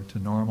get over to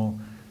normal.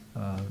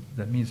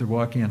 That means they're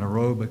walking on a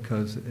road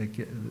because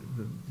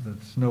the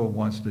snow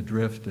wants to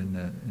drift in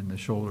the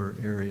shoulder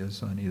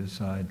areas on either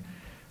side.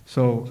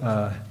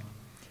 So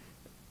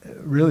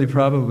really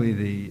probably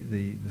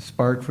the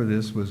spark for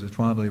this was the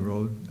Twombly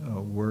Road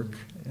work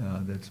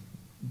that's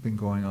been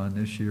going on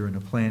this year and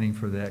the planning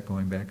for that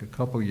going back a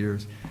couple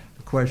years.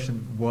 The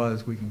question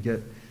was we can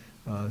get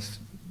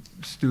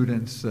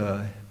students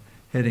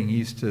heading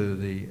east to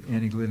the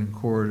Annie Glidden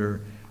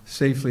corridor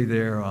safely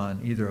there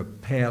on either a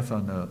path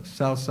on the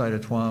south side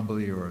of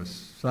Twombly or a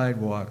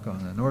sidewalk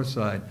on the north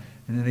side.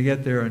 And then they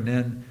get there and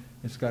then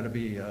it's got to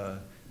be,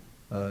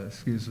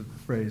 excuse the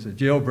phrase, a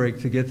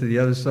jailbreak to get to the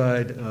other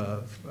side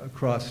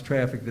across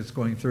traffic that's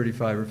going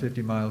 35 or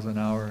 50 miles an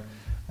hour.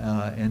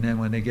 And then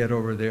when they get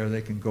over there,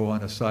 they can go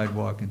on a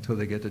sidewalk until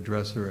they get to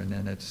Dresser, and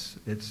then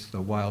it's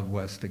the Wild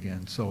West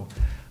again. So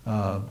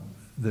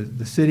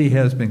the city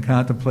has been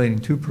contemplating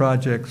 2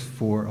 projects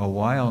for a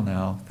while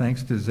now.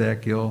 Thanks to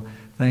Zach Gill,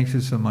 thanks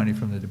to some money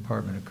from the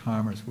Department of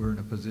Commerce, we're in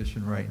a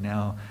position right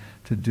now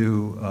to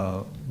do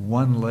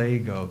one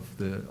leg of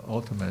the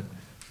ultimate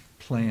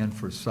plan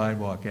for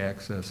sidewalk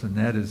access, and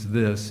that is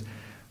this.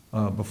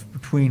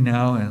 Between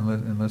now and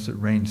unless it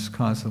rains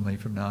constantly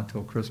from now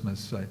until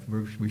Christmas,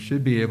 we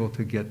should be able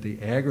to get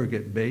the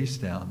aggregate base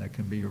down that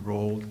can be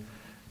rolled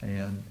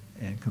and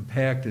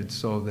compacted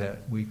so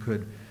that we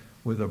could,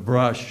 with a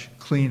brush,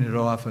 clean it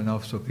off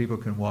enough so people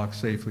can walk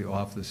safely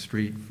off the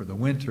street for the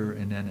winter,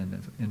 and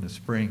then in the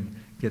spring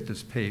get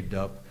this paved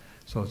up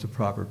so it's a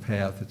proper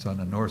path. It's on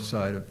the north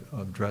side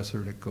of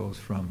Dresser that goes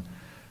from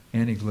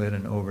Annie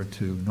Glidden over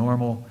to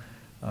Normal.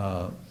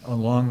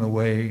 Along the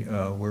way,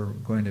 we're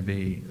going to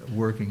be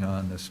working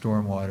on the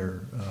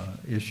stormwater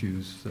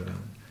issues, the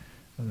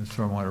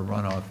stormwater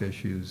runoff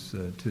issues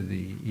to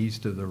the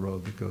east of the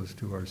road that goes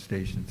to our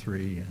Station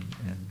 3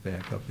 and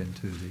back up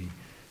into the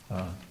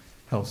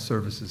Health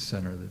Services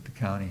Center that the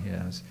county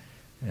has,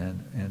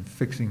 and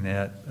fixing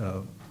that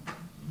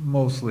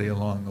mostly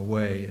along the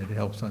way. It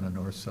helps on the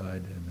north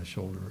side and the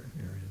shoulder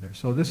area there.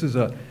 So this is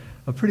a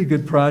pretty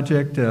good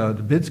project. The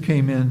bids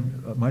came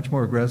in much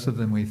more aggressive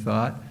than we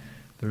thought.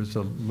 There's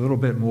a little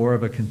bit more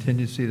of a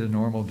contingency than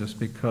normal just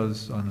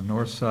because on the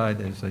north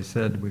side, as I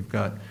said, we've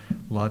got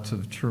lots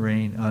of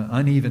terrain,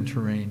 uneven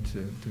terrain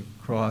to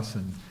cross,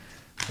 and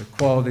the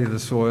quality of the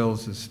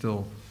soils is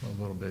still a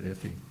little bit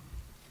iffy.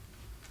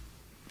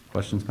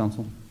 Questions,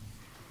 Council?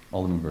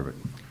 Alderman Verbeek.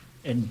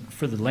 And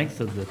for the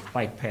length of the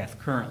bike path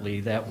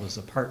currently, that was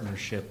a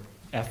partnership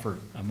effort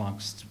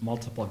amongst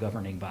multiple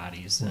governing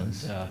bodies, and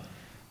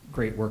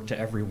great work to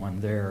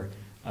everyone there.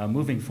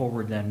 Moving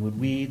forward then,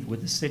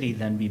 would the city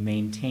then be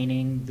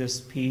maintaining this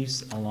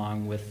piece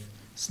along with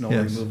snow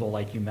removal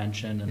like you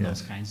mentioned and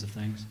those kinds of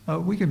things?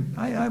 We can,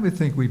 I would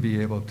think we'd be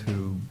able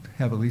to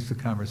have at least a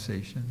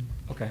conversation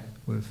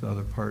with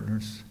other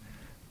partners.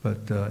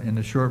 But in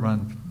the short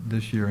run,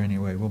 this year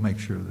anyway, we'll make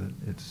sure that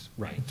it's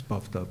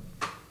buffed up.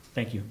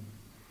 Thank you.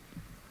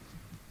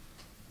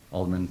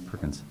 Alderman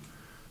Perkins.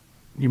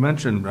 You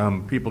mentioned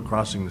people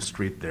crossing the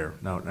street there.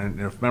 Now,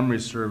 and if memory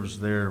serves,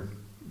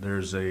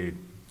 there's a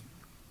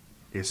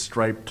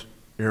striped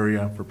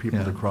area for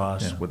people to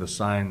cross with a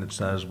sign that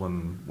says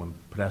when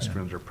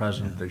pedestrians are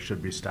present, they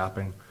should be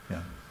stopping.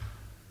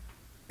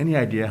 Any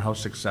idea how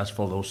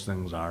successful those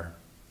things are?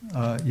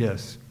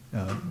 Yes,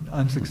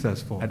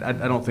 unsuccessful. I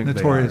don't think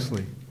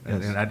notoriously. They are.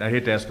 And I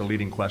hate to ask a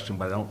leading question,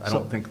 but I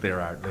don't think they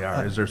are.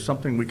 Is there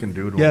something we can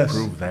do to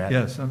improve that?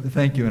 Yes,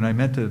 thank you. And I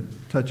meant to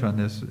touch on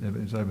this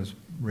as I was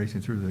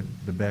racing through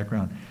the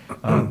background.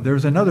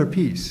 There's another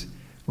piece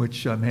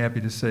which I'm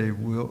happy to say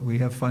we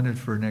have funded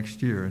for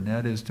next year, and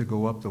that is to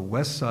go up the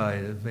west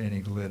side of Annie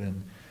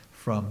Glidden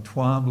from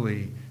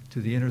Twombly to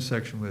the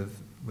intersection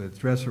with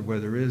Dresser, where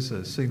there is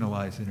a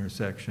signalized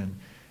intersection,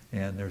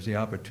 and there's the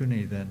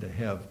opportunity then to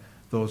have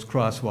those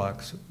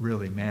crosswalks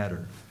really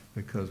matter,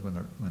 because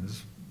when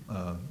it's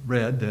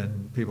red,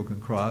 then people can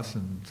cross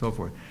and so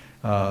forth.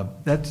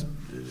 That's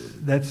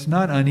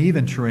not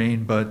uneven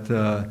terrain,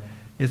 but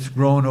it's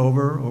grown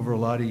over a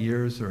lot of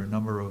years. There are a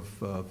number of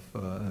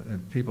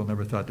people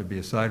never thought there'd be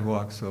a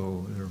sidewalk,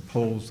 so there are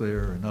poles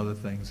there and other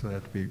things that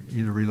have to be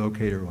either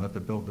relocated or we'll have to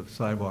build a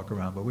sidewalk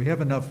around. But we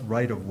have enough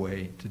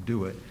right-of-way to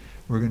do it.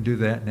 We're going to do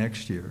that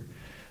next year.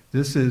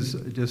 This is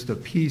just a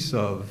piece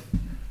of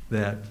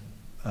that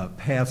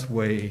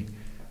pathway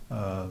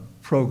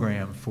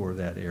program for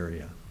that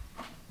area.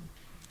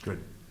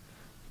 Good.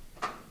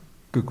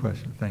 Good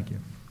question. Thank you.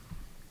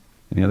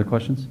 Any other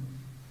questions?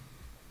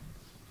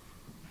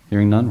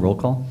 Hearing none, roll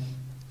call.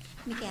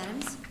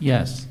 McAdams.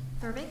 Yes.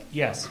 Verbeek.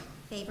 Yes.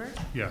 Faber.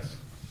 Yes.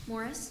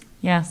 Morris.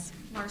 Yes.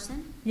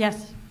 Larson.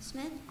 Yes.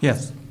 Smith.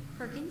 Yes.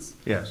 Perkins.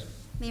 Yes.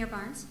 Mayor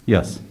Barnes.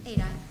 Yes. 8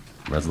 ayes.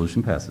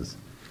 Resolution passes.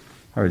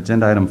 All right,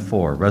 agenda item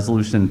 4,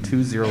 Resolution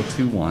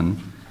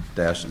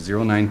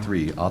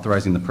 2021-093,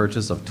 authorizing the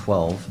purchase of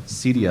 12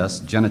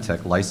 CDS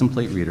Genetec license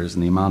plate readers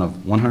in the amount of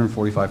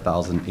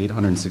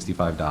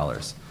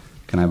 $145,865.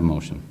 Can I have a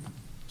motion?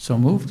 So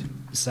moved.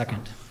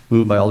 Second.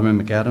 Moved by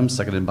Alderman McAdams,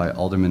 seconded by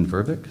Alderman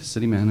Verbeek.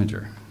 City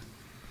Manager.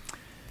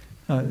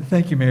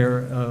 Thank you,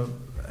 Mayor.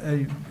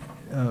 I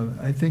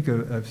think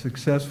a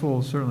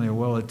successful, certainly a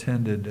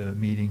well-attended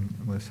meeting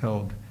was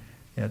held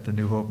at the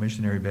New Hope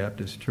Missionary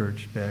Baptist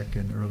Church back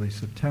in early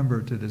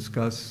September to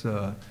discuss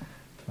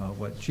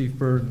what Chief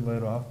Byrd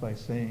led off by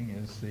saying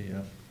is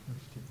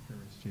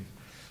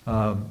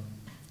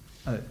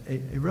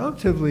a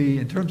relatively,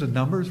 in terms of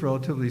numbers,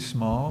 relatively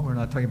small. We're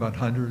not talking about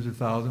hundreds or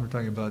thousands. We're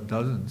talking about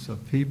dozens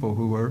of people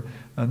who are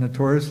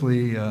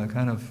notoriously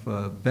kind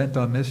of bent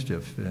on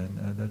mischief,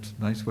 and that's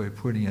a nice way of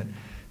putting it.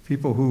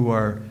 People who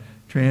are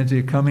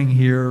transient coming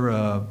here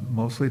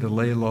mostly to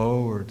lay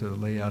low or to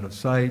lay out of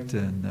sight,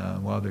 and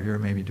while they're here,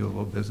 maybe do a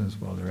little business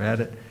while they're at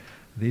it.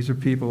 These are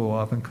people who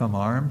often come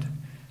armed,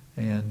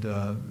 and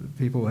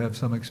people who have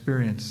some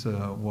experience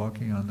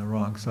walking on the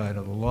wrong side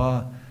of the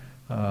law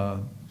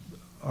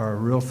are a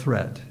real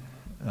threat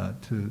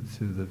to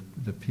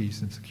the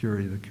peace and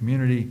security of the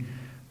community.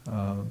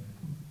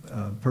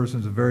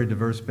 Persons of very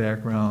diverse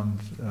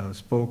backgrounds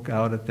spoke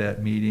out at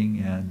that meeting,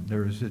 and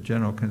there was a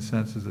general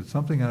consensus that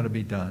something ought to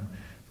be done.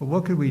 But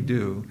what could we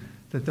do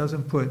that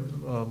doesn't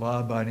put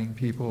law-abiding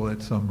people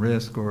at some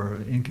risk or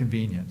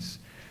inconvenience?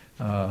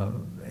 The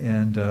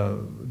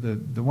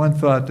one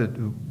thought that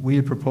we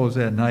had proposed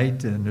that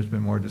night, and there's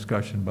been more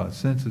discussion about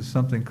since, is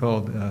something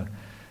called a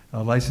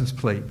license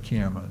plate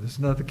camera. This is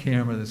not the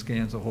camera that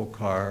scans the whole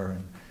car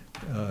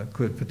and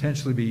could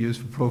potentially be used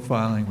for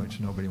profiling,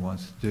 which nobody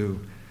wants to do,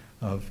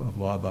 of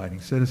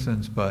law-abiding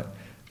citizens, but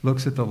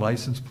looks at the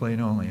license plate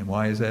only. And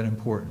why is that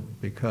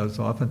important? Because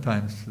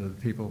oftentimes the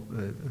people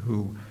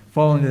who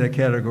fall into that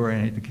category, I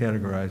hate to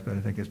categorize, but I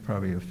think it's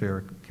probably a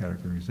fair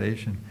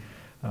categorization,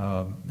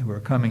 who are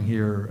coming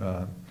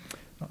here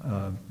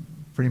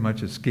pretty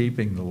much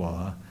escaping the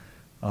law,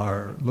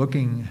 are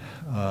looking,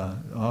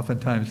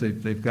 oftentimes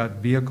they've got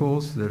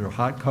vehicles that are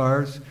hot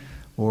cars,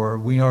 or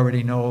we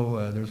already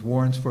know there's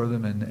warrants for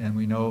them, and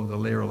we know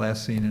they were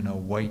last seen in a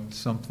white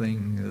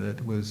something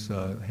that was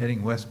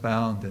heading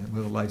westbound and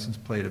with a license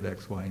plate of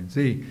X, Y, and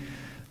Z.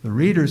 The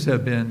readers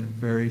have been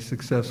very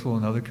successful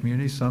in other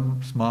communities,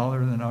 some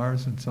smaller than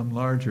ours and some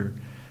larger.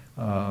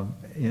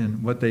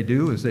 And what they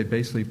do is they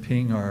basically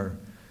ping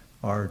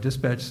our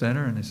dispatch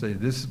center, and they say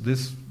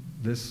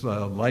this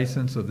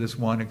license of this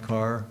wanted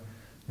car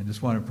and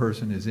this wanted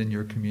person is in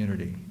your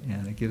community,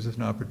 and it gives us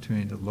an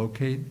opportunity to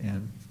locate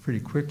and pretty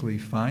quickly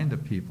find the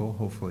people.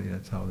 Hopefully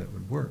that's how that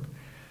would work.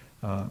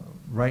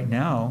 Right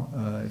now,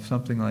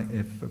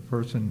 if a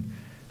person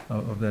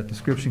of that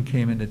description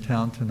came into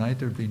town tonight,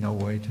 there'd be no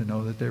way to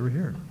know that they were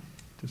here.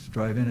 Just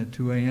drive in at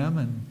 2 a.m.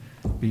 and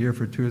be here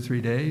for 2 or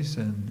 3 days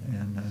and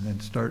then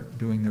start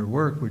doing their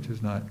work, which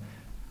is not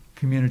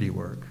community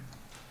work.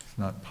 It's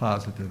not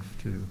positive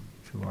to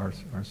our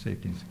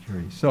safety and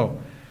security. So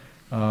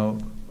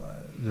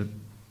the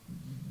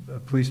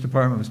police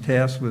department was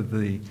tasked with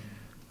the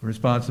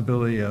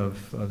responsibility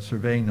of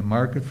surveying the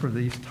market for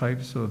these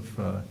types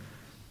of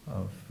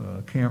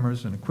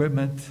cameras and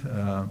equipment.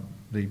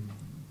 The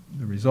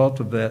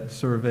result of that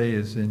survey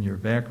is in your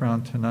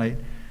background tonight.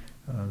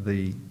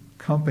 The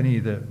company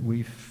that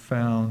we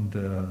found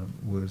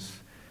was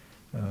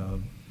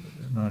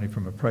not only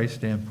from a price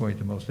standpoint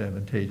the most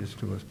advantageous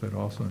to us, but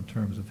also in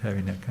terms of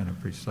having that kind of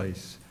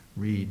precise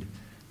read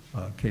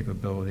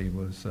capability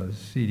was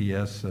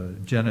CDS.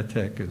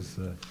 Genetec is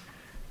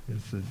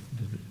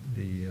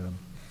the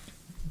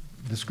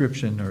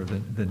description or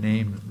the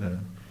name,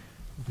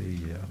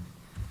 the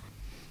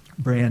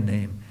brand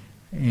name,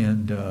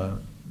 and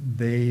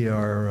they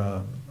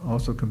are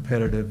also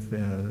competitive.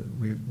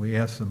 We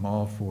asked them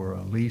all for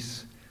a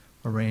lease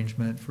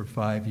arrangement for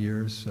 5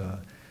 years.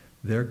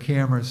 Their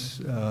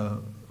cameras,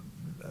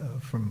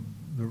 from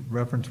the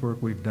reference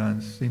work we've done,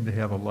 seem to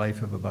have a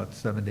life of about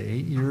 7 to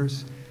 8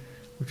 years,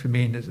 which would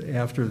mean that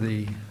after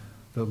the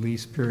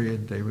lease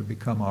period, they would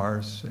become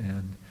ours.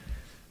 And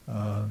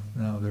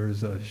now there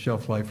is a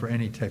shelf life for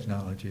any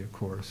technology, of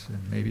course, and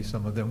maybe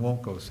some of them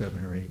won't go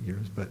 7 or 8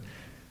 years, but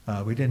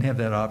we didn't have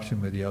that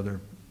option with the other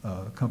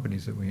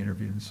companies that we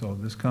interviewed. And so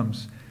this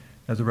comes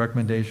as a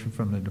recommendation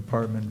from the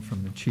department,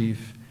 from the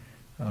chief,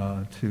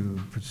 to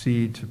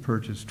proceed to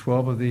purchase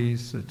 12 of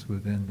these. It's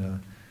within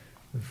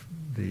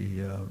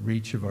the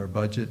reach of our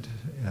budget,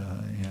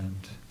 and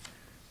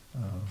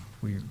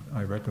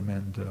I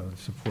recommend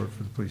support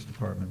for the police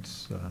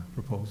department's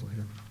proposal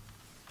here.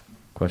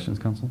 Questions,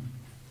 council?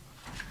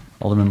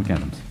 Alderman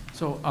McAdams.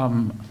 So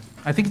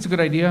I think it's a good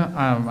idea.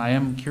 I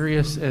am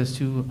curious as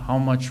to how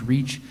much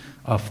reach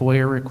a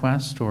FOIA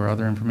request or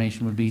other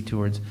information would be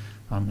towards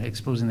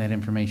exposing that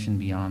information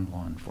beyond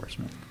law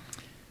enforcement.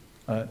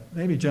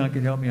 Maybe John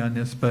can help me on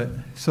this, but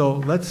so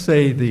let's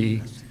say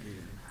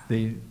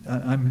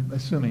I'm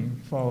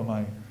assuming, follow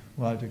my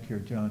logic here,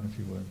 John, if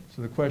you would.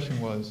 So the question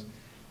was,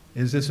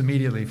 is this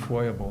immediately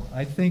FOIAble?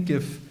 I think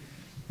if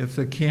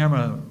the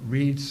camera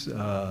reads,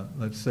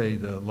 let's say,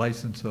 the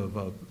license of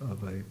a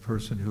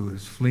person who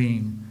is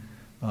fleeing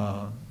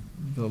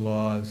the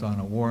laws on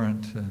a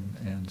warrant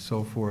and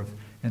so forth,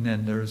 and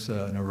then there's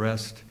an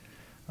arrest,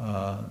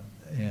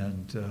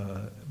 and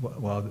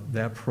while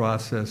that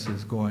process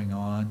is going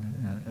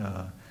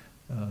on,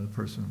 the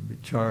person would be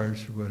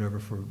charged or whatever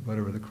for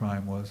whatever the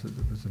crime was,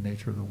 that was the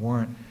nature of the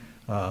warrant.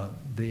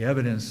 The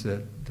evidence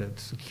that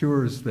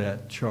secures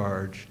that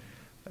charge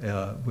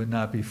would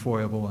not be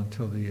foiable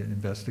until the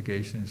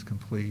investigation is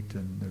complete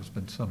and there's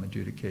been some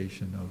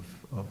adjudication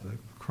of the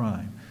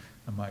crime.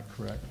 Am I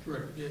correct?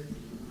 Correct.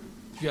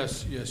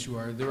 Yes, you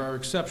are. There are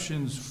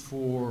exceptions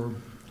for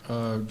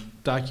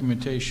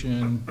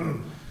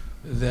documentation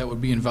that would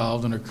be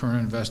involved in a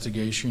current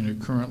investigation,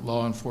 a current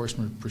law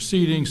enforcement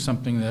proceeding,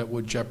 something that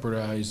would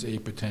jeopardize a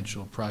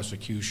potential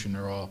prosecution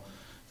or all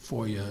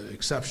FOIA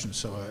exceptions.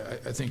 So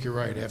I think you're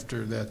right.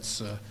 After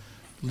that's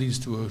leads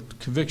to a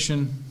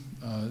conviction,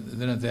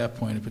 then at that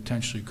point it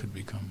potentially could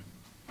become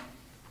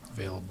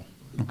available.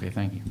 Okay,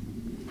 thank you.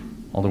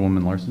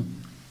 Alderwoman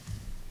Larson?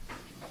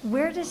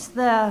 Where does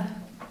the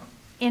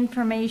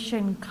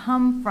information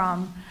come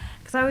from?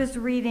 Because I was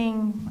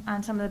reading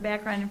on some of the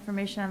background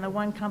information on the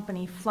one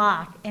company,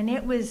 Flock, and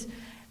it was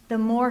the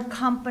more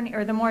company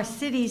or the more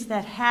cities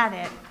that had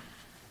it,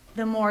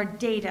 the more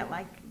data.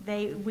 Like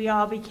we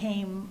all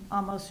became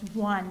almost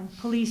one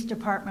police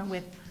department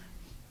with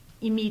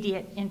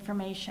immediate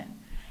information.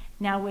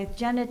 Now with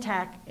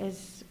Genetec,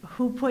 is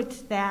who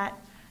puts that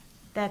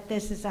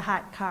this is a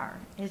hot car?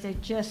 Is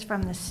it just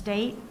from the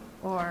state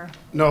or?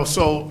 No,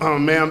 so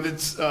ma'am,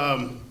 it's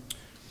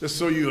just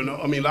so you know,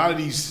 I mean, a lot of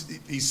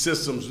these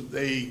systems,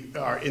 they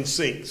are in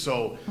sync.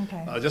 So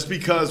okay. Just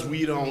because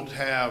we wouldn't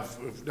have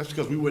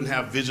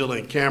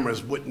vigilant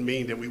cameras wouldn't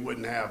mean that we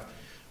wouldn't have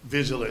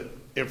vigilant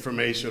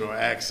information or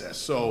access.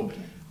 So okay.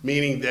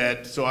 Meaning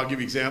that, so I'll give you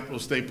an example,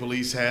 state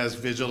police has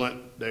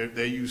vigilant,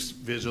 they use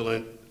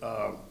vigilant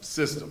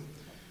system.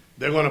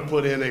 They're gonna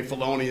put in a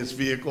felonious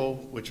vehicle,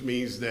 which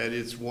means that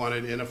it's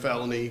wanted in a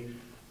felony,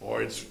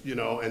 or it's, you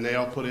know, and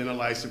they'll put in a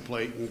license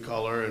plate and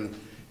color, and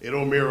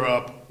it'll mirror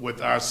up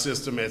with our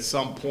system at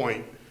some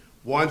point.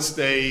 Once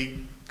they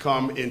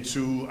come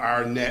into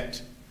our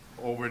net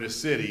over the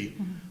city,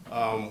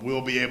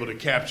 we'll be able to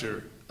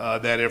capture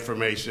that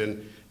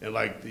information, and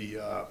like the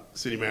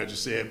city manager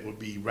said, will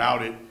be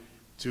routed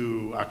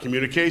to our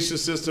communication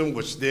system,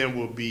 which then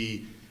will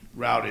be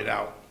routed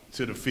out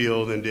to the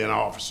field, and then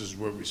our officers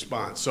will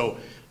respond. So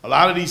a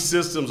lot of these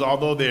systems,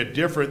 although they're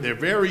different, they're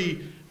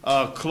very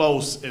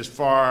close as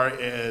far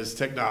as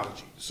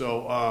technology.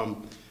 So,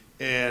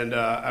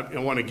 I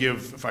want to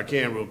give, if I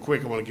can real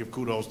quick, I want to give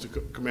kudos to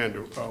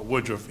Commander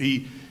Woodruff.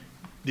 He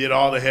did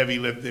all the heavy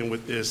lifting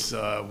with this.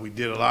 We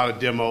did a lot of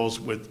demos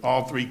with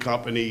all three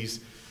companies.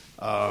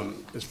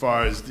 As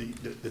far as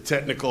the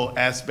technical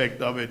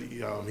aspect of it,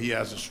 he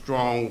has a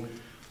strong,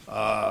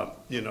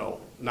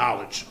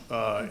 knowledge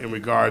in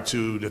regard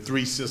to the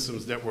three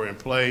systems that were in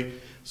play.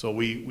 So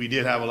we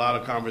did have a lot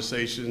of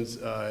conversations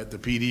at the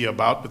PD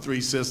about the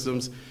three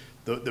systems.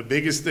 The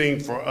biggest thing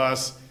for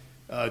us,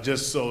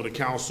 just so the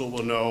council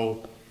will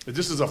know, that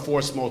this is a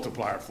force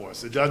multiplier for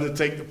us. It doesn't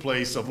take the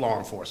place of law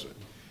enforcement.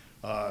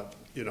 At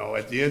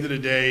the end of the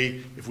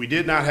day, if we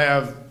did not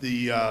have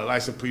the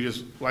license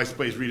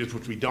plate readers,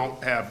 which we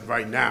don't have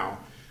right now,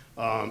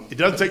 it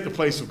doesn't take the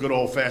place of good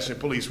old-fashioned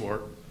police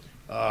work.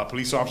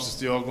 Police officers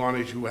still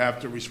going to have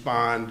to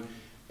respond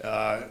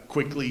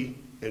quickly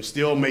and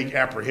still make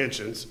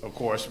apprehensions. Of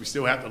course, we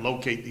still have to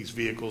locate these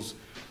vehicles.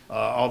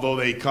 Although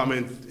they come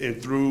in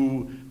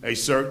through a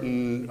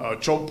certain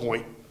choke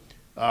point,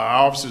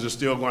 our officers are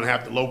still going to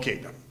have to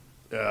locate them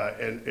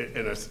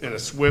in a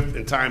swift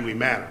and timely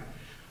manner.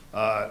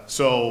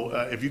 So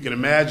if you can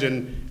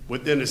imagine,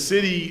 within the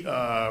city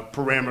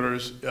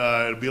parameters,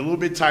 it'll be a little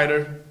bit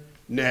tighter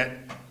net.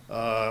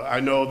 I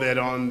know that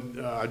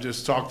I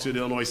just talked to the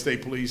Illinois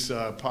State Police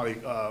probably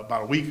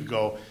about a week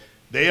ago.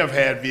 They have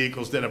had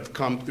vehicles that have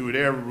come through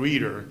their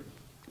reader,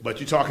 but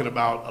you're talking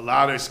about a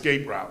lot of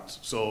escape routes.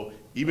 So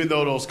even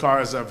though those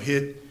cars have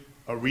hit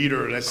a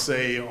reader, let's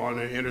say on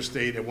an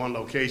interstate at one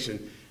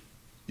location,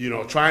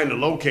 trying to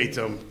locate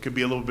them could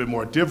be a little bit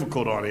more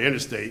difficult on the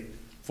interstate.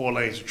 4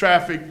 lanes of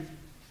traffic,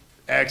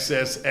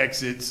 access,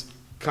 exits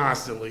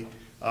constantly.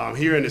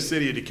 Here in the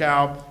city of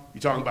DeKalb,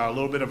 you're talking about a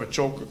little bit of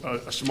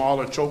a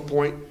smaller choke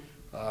point,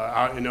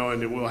 and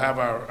then we'll have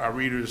our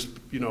readers,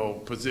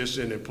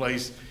 positioned and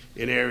placed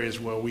in areas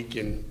where we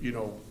can,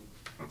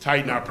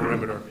 tighten our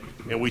perimeter,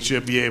 and we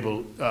should be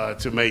able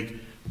to make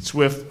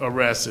swift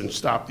arrests and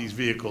stop these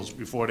vehicles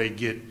before they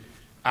get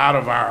out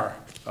of our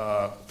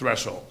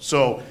threshold.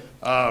 So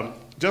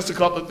just a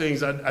couple of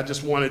things I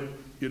just wanted,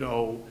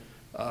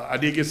 I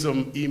did get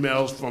some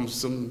emails from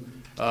some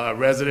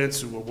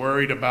residents who were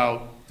worried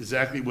about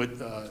exactly what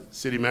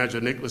City Manager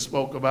Nicholas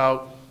spoke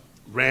about,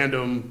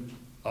 random,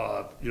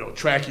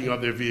 tracking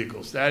of their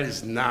vehicles. That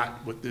is not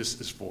what this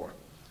is for.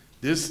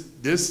 This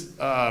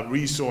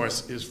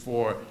resource is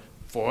for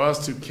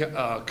us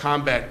to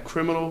combat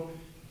criminal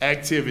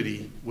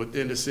activity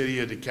within the city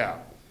of DeKalb.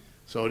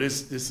 So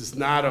this is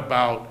not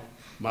about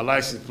my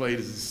license plate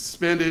is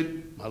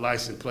suspended, my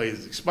license plate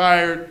is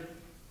expired.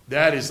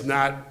 That is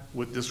not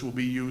what this will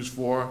be used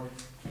for.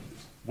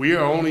 We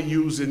are only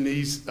using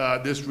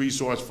this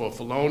resource for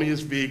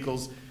felonious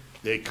vehicles.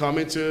 They come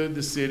into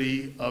the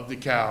city of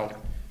DeKalb,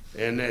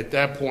 and at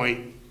that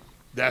point,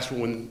 that's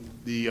when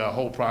the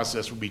whole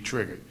process will be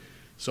triggered.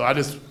 So I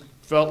just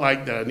felt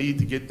like that I need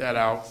to get that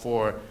out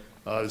for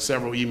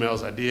several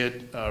emails I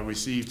did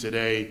receive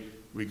today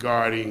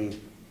regarding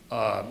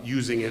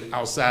using it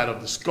outside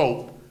of the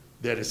scope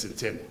that it's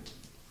intended.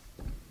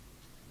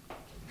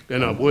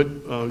 And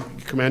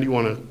Commander, you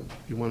want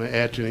to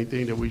add to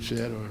anything that we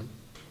said,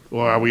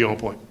 or are we on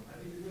point?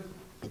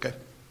 Okay.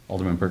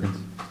 Alderman Perkins.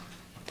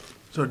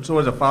 So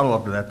as a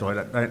follow-up to that, though,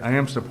 I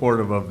am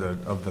supportive of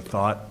the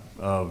thought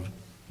of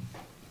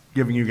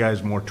giving you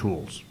guys more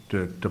tools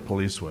to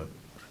police with.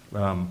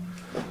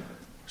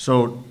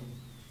 So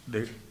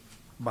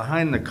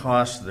behind the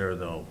cost there,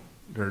 though,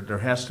 there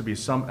has to be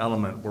some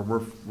element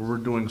where we're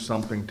doing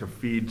something to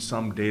feed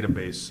some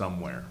database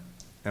somewhere,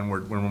 and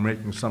when we're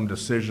making some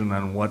decision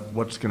on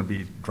what's going to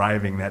be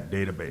driving that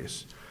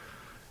database.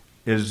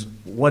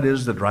 What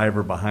is the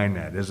driver behind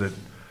that? Is it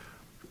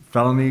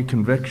felony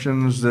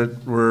convictions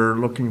that we're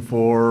looking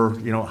for?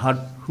 You know,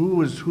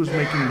 who's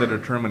making the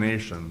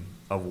determination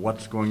of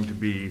what's going to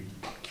be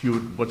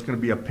what's going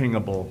to be a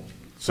pingable?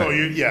 So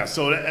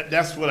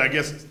that's what I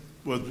guess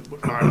was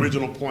my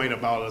original point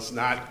about us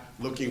not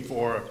looking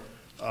for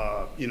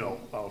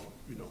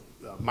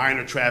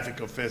minor traffic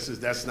offenses.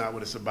 That's not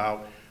what it's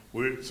about.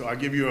 So I'll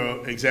give you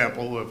an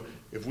example of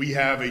if we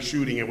have a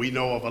shooting and we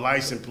know of a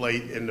license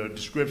plate in the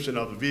description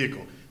of the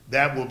vehicle,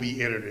 that will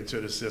be entered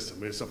into the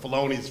system. It's a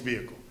felonious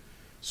vehicle.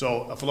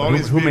 So a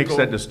felonious vehicle. Who makes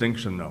that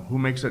distinction, though? Who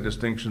makes that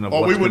distinction of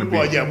what's going to be?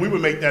 Well, we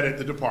would make that at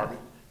the department.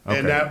 Okay.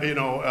 And that,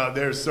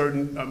 there's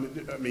certain,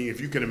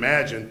 if you can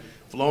imagine,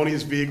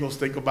 felonious vehicles,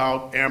 think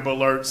about Amber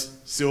Alerts,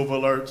 Silver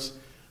Alerts,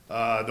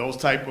 those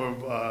type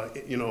of,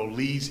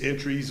 leads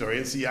entries or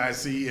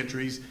NCIC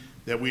entries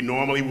that we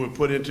normally would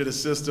put into the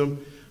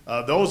system.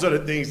 Those are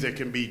the things that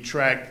can be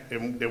tracked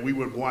and that we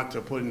would want to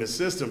put in the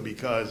system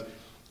because,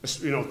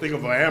 think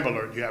of an Amber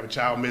Alert. You have a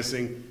child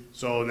missing,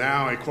 so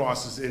now it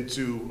crosses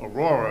into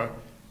Aurora.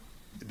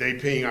 They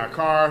ping our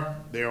car,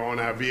 they're on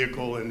our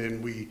vehicle, and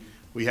then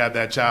we have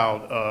that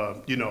child,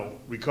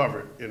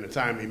 recovered in a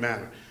timely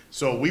manner.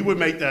 So we would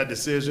make that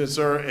decision,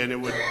 sir, and it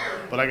would,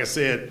 but like I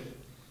said,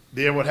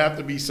 there would have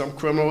to be some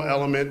criminal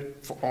element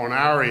on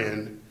our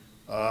end,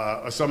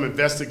 or some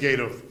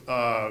investigative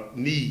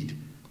need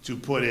to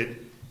put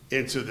it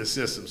into the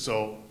system.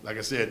 So, like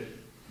I said,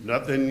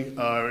 nothing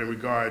in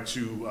regard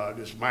to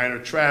this minor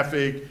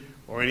traffic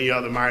or any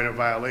other minor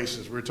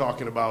violations. We're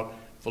talking about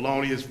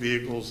felonious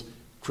vehicles,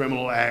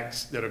 criminal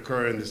acts that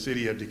occur in the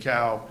city of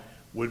DeKalb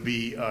would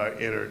be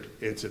entered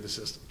into the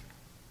system.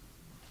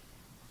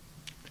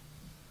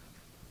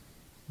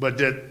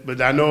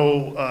 But I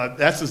know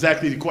that's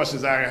exactly the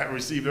questions I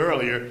received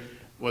earlier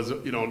was,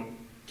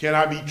 can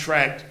I be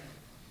tracked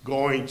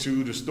going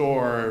to the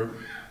store?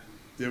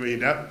 I mean,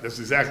 that's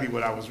exactly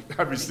what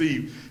I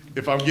received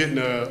if I'm getting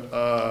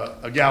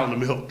a gallon of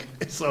milk.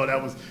 So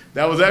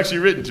that was actually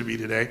written to me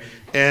today.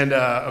 And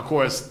of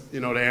course,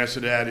 the answer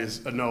to that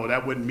is no,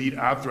 that wouldn't meet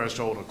our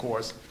threshold, of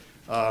course.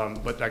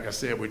 But like I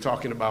said, we're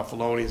talking about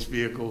felonious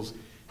vehicles,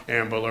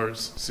 Amber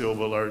Alerts,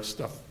 Silver Alerts,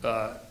 stuff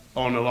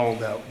along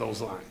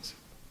those lines.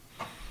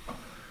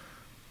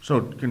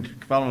 So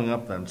following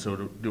up then, so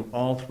do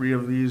all three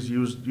of these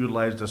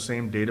utilize the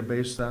same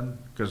database then?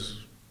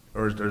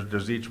 Or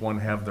does each one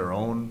have their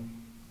own?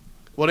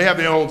 Well, they have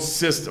their own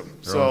system.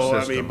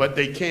 But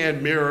they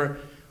can mirror,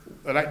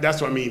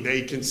 that's what I mean,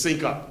 they can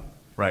sync up.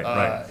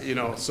 Right.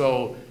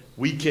 So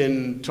we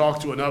can talk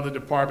to another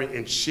department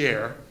and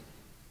share.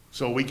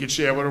 So we can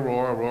share with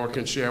Aurora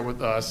can share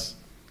with us.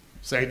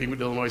 Same thing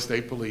with Illinois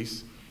State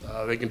Police.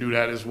 They can do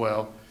that as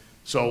well.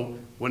 So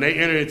when they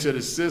enter into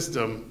the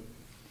system,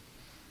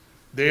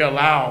 they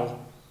allow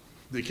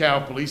the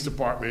Cal Police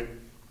Department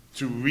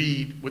to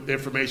read with the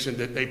information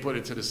that they put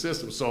into the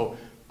system. So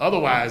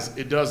otherwise,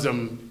 it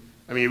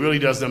really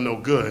does them no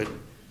good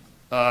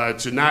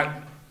to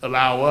not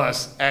allow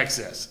us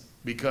access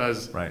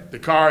because the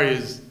car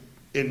is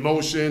in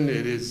motion,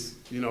 it is,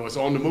 it's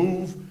on the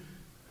move.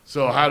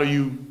 So how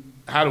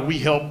do we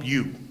help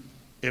you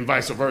and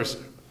vice versa?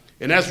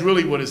 And that's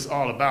really what it's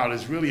all about.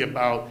 It's really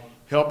about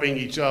helping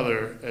each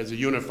other as a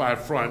unified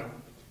front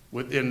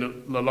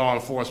within the law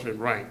enforcement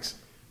ranks.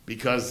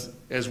 Because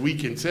as we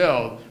can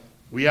tell,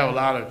 we have a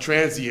lot of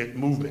transient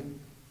movement.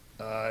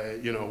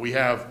 We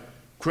have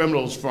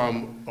criminals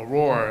from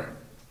Aurora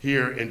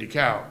here in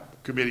DeKalb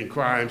committing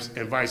crimes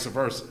and vice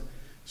versa.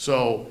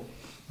 So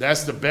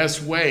that's the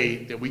best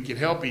way that we can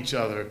help each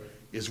other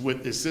is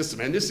with this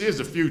system. And this is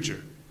the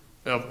future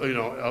of,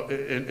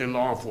 in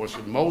law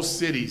enforcement. Most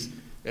cities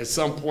at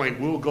some point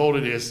will go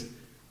to this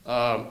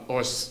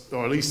or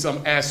at least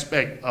some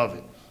aspect of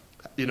it.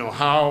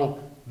 How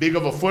big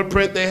of a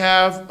footprint they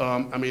have,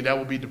 that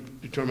will be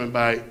determined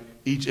by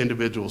each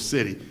individual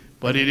city.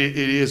 But it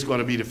is going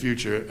to be the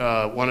future,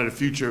 one of the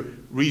future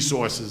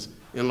resources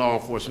in law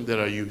enforcement that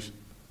are used.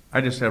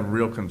 I just have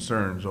real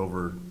concerns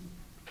over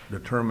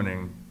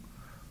determining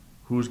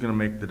who's going to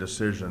make the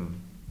decision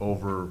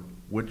over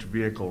which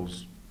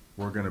vehicles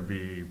we're going to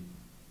be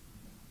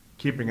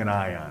keeping an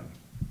eye on.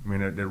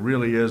 It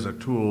really is a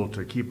tool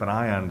to keep an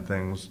eye on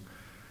things,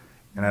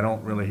 and I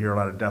don't really hear a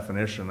lot of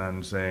definition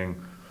on saying,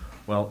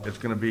 well, it's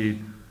going to be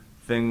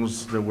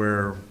things that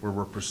where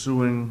we're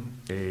pursuing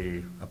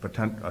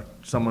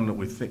someone that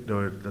we think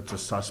that's a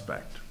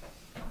suspect.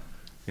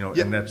 You know,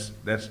 Yeah. and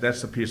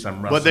that's the piece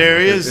I'm wrestling But there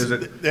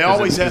with. there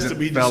always has to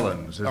be.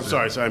 Felons. I'm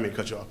sorry, I didn't mean to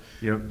cut you off.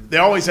 Yep.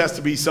 There always has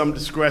to be some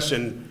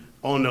discretion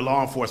on the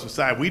law enforcement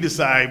side. We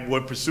decide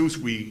what pursuits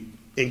we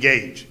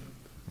engage.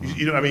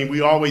 You know, I mean,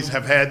 we always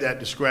have had that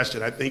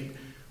discretion. I think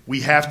we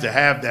have to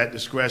have that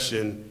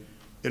discretion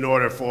in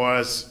order for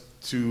us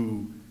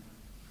to,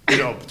 you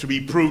know, to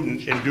be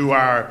prudent and do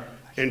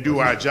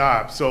our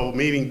job. So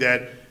meaning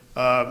that,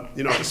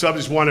 you know, if the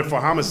subject's wanted for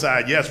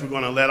homicide, yes, we're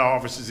going to let our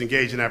officers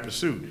engage in that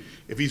pursuit.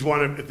 If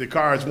the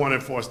car is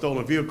wanted for a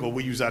stolen vehicle,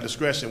 we use our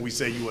discretion. We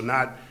say you will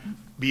not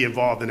be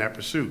involved in that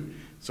pursuit.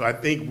 So I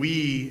think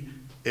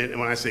and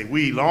when I say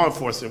we, law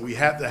enforcement, we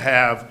have to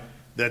have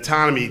the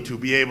autonomy to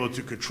be able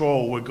to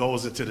control what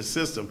goes into the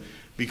system,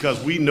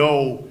 because we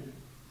know,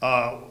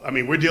 I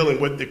mean, we're dealing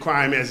with the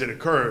crime as it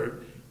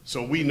occurred,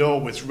 so we know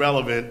what's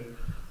relevant,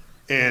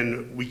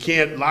 and we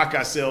can't lock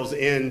ourselves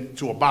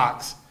into a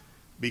box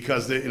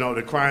because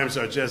the crimes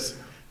are just,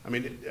 I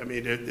mean,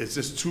 it's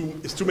just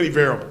too many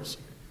variables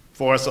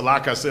for us to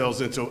lock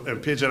ourselves into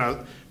and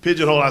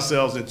pigeonhole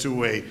ourselves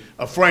into a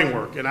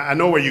framework. And I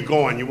know where you're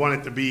going. You want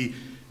it to be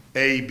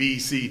A, B,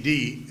 C,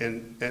 D,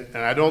 and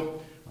I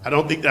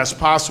don't think that's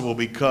possible,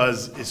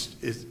 because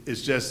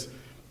it's just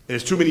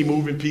there's too many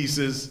moving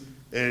pieces.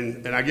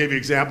 And I gave you an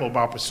example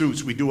about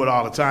pursuits. We do it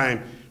all the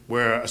time,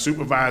 where a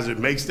supervisor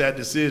makes that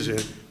decision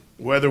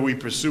whether we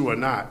pursue or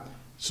not.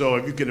 So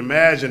if you can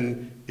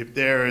imagine, if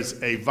there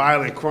is a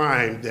violent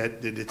crime,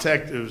 that the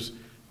detectives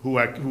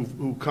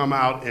who come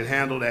out and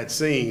handle that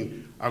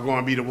scene are going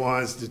to be the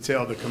ones to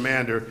tell the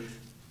commander,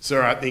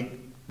 sir, I think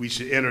we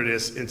should enter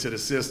this into the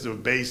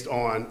system based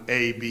on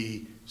A,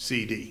 B,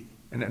 C, D.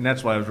 And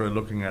that's why I was really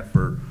looking at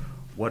for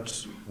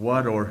what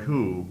or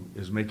who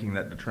is making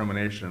that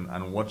determination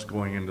on what's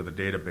going into the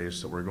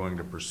database that we're going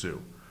to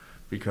pursue.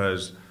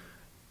 Because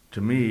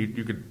to me,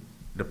 you could,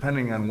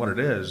 depending on what it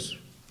is,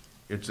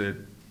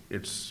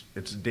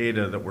 it's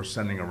data that we're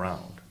sending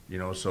around, you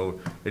know. So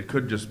it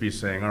could just be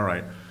saying, all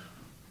right,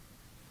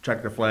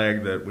 check the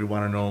flag that we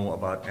want to know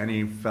about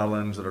any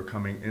felons that are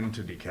coming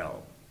into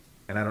DeKalb.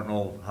 And I don't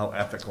know how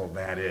ethical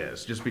that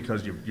is. Just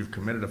because you've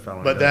committed a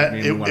felony doesn't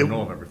mean you want to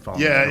know of every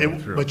felony. Yeah,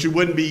 but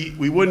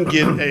we wouldn't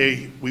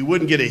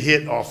get a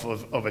hit off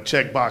of a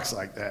checkbox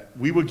like that.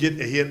 We would get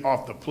a hit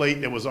off the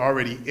plate that was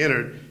already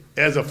entered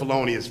as a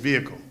felonious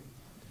vehicle.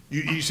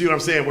 You see what I'm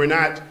saying?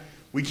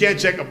 We can't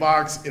check a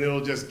box and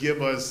it'll just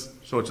give us.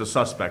 So it's a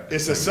suspect.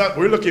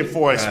 We're looking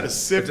for a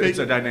specific. It's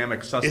a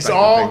dynamic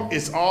suspect.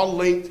 It's all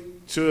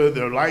linked to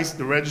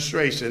the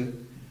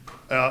registration.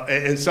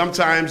 And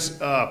sometimes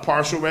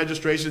partial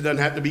registration doesn't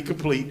have to be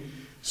complete.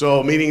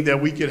 So meaning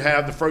that we could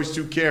have the first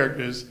two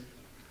characters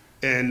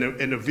and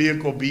the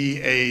vehicle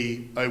be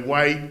a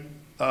white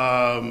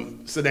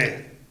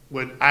sedan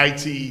with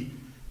IT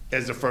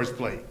as the first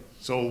plate.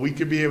 So we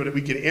can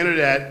enter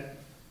that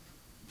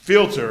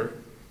filter,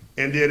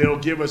 and then it'll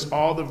give us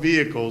all the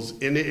vehicles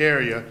in the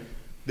area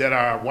that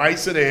are white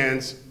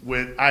sedans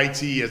with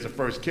IT as the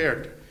first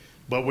character.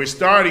 But we're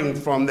starting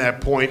from that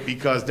point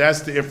because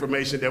that's the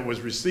information that was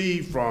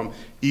received from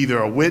either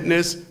a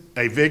witness,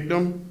 a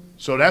victim.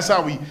 So that's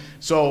how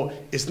so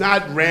it's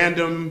not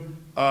random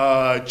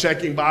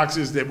checking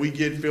boxes that we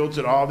get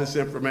filtered all this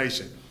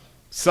information.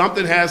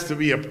 Something has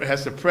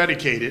to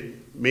predicate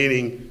it,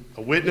 meaning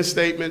a witness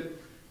statement,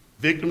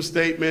 victim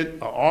statement,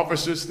 an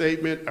officer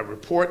statement, a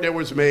report that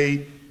was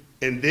made,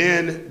 and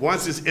then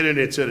once it's entered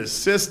into the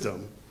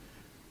system,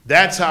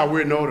 that's how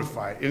we're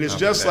notified. And it's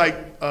just like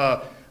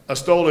a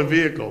stolen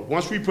vehicle.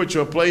 Once we put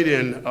your plate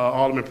in,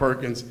 Alderman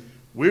Perkins,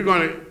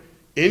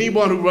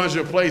 anyone who runs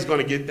your plate is going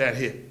to get that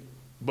hit.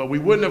 But we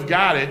wouldn't have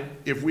got it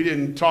if we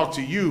didn't talk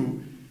to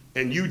you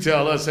and you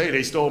tell us, hey,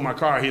 they stole my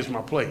car, here's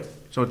my plate.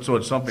 So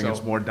it's something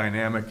that's more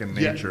dynamic in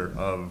nature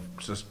of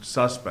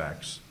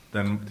suspects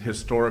than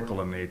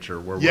historical in nature,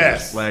 where we're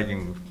just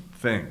flagging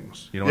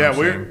things. You know what I'm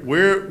saying?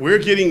 we're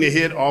getting the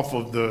hit off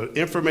of the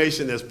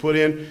information that's put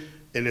in,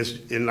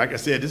 and like I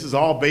said, this is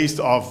all based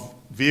off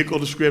vehicle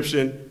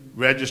description,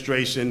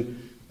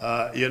 registration,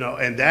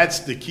 and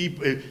that's the key.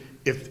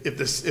 If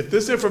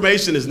this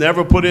information is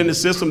never put in the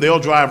system, they'll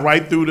drive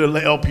right through the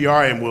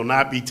LPR and will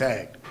not be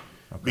tagged,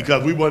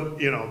 because we want,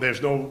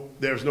 there's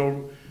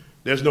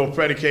no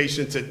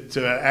predication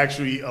to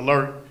actually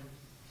alert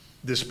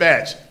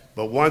dispatch.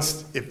 But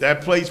if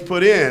that plate's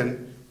put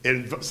in,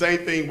 and same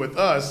thing with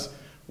us,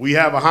 we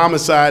have a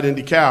homicide in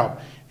DeKalb.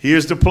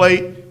 Here's the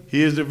plate,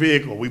 here's the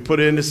vehicle. We put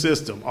it in the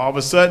system. All of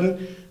a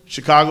sudden,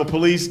 Chicago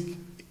police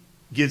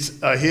gets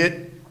a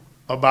hit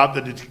about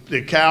the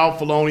DeKalb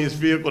felonious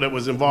vehicle that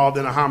was involved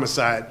in a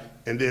homicide,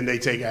 and then they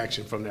take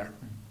action from there.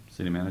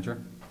 City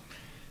Manager?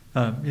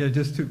 Yeah,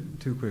 just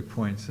two quick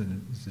points,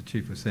 and as the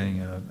chief was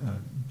saying,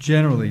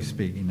 generally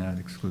speaking, not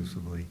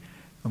exclusively,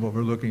 what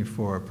we're looking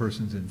for are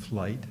persons in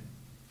flight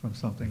from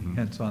something,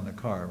 hence on the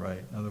car,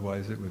 right?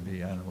 Otherwise, it would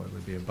be, I don't know, it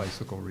would be a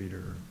bicycle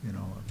reader, a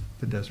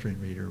pedestrian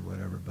reader, or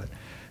whatever. But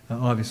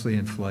obviously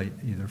in flight,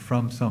 either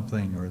from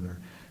something or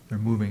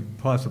they're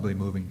possibly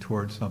moving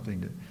towards something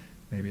that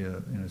maybe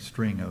in a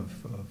string of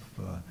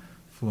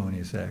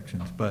felonious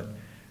actions. But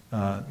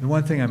the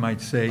one thing I might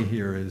say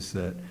here is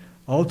that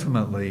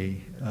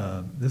ultimately,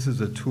 this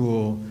is a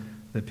tool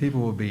that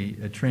people will be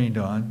trained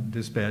on,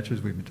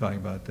 dispatchers, we've been talking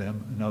about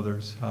them, and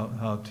others,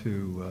 how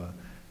to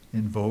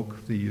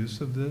invoke the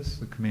use of this,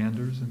 the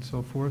commanders and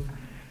so forth.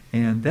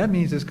 And that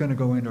means it's going to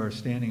go into our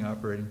standing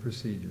operating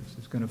procedures.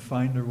 It's going to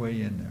find their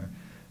way in there.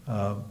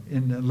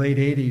 In the late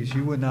 80s,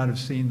 you would not have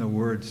seen the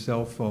word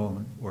cell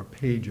phone or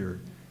pager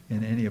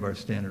in any of our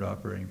standard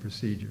operating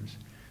procedures.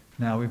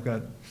 Now we've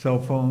got cell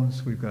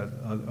phones, we've got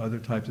other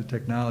types of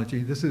technology.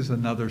 This is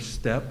another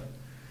step,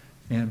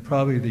 and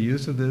probably the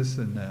use of this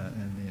and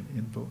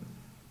the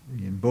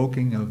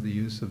invoking of the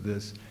use of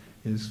this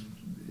is,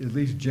 at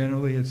least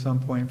generally at some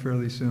point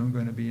fairly soon,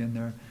 going to be in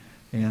there.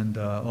 And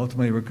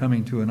ultimately, we're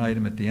coming to an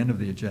item at the end of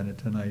the agenda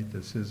tonight,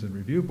 the Citizen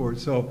Review Board.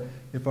 So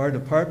if our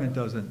department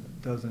doesn't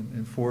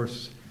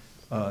enforce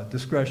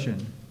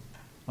discretion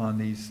on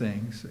these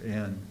things,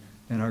 and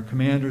our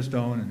commanders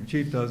don't, and the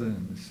chief doesn't,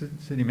 and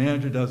the city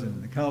manager doesn't,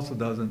 and the council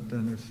doesn't,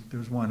 then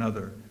there's one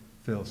other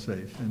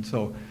fail-safe. And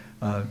so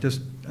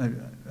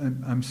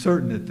I'm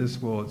certain that this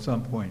will at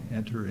some point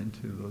enter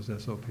into those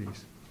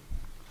SOPs.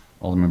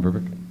 Alderman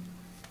Burbick.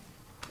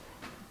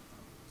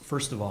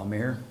 First of all,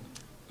 Mayor,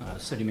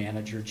 City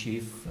Manager,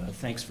 Chief,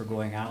 thanks for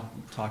going out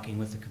and talking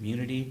with the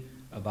community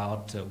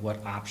about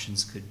what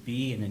options could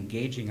be and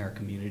engaging our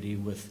community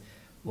with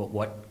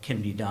what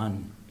can be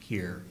done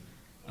here.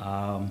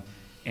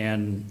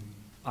 And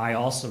I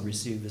also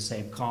received the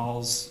same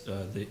calls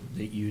that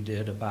you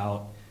did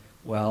about,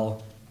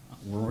 well,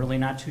 we're really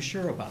not too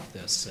sure about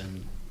this,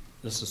 and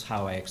this is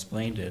how I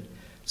explained it.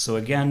 So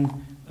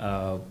again,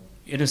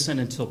 innocent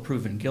until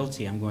proven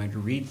guilty. I'm going to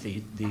read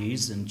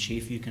these, and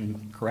Chief, you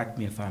can correct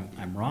me if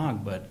I'm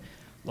wrong, but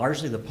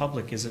largely the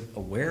public isn't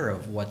aware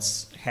of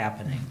what's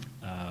happening,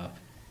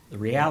 the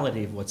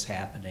reality of what's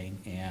happening,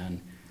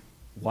 and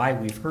why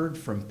we've heard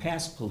from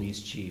past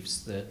police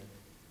chiefs that,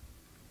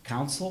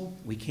 council,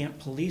 we can't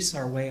police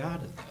our way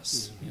out of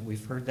this. And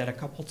we've heard that a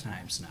couple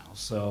times now.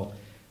 So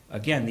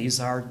again, these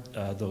are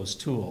those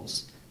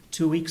tools.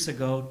 2 weeks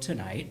ago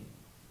tonight,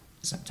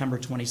 September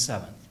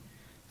 27th,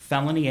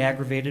 felony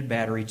aggravated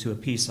battery to a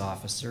peace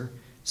officer,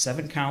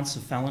 7 counts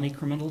of felony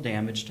criminal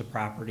damage to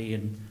property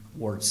in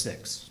Ward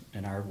 6,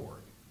 in our ward.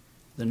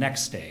 The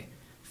next day,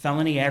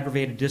 felony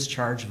aggravated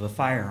discharge of a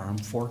firearm,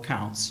 4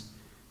 counts,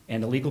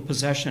 and illegal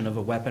possession of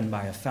a weapon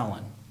by a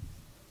felon.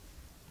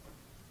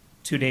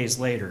 2 days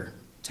later,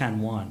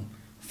 10/1,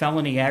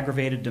 felony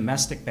aggravated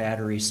domestic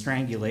battery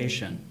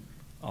strangulation,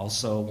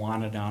 also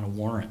wanted on a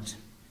warrant.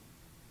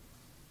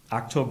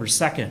 October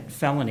 2nd,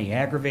 felony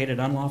aggravated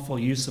unlawful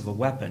use of a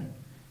weapon,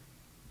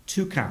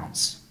 2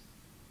 counts.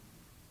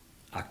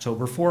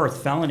 October 4th,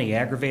 felony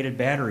aggravated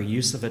battery,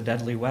 use of a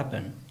deadly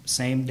weapon.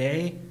 Same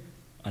day,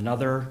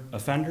 another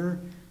offender,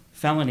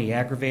 felony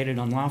aggravated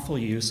unlawful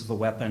use of a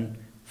weapon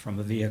from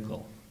a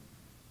vehicle.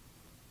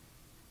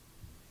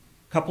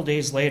 A couple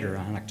days later,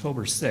 on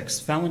October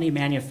 6th, felony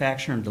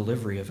manufacture and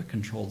delivery of a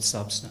controlled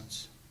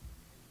substance.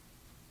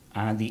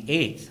 On the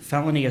 8th,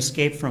 felony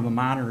escape from a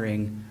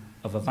monitoring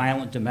of a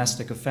violent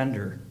domestic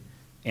offender,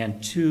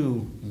 and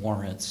 2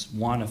 warrants,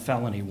 1 a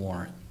felony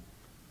warrant.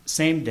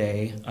 Same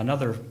day,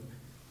 another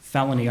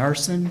felony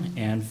arson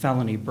and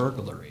felony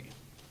burglary.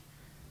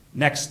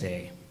 Next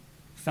day,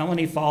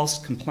 felony false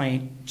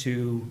complaint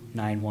to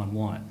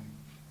 911.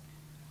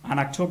 On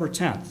October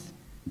 10th,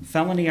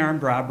 felony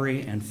armed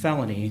robbery and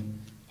felony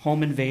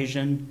home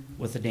invasion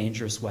with a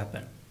dangerous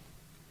weapon.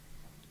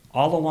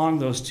 All along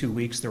those 2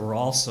 weeks, there were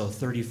also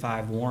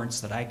 35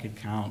 warrants that I could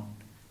count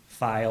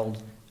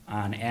filed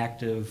on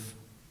active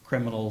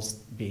criminals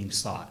being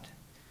sought.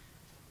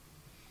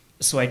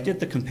 So I did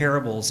the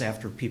comparables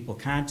after people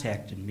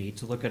contacted me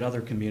to look at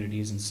other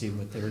communities and see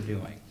what they're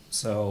doing.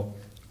 So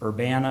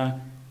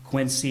Urbana,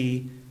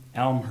 Quincy,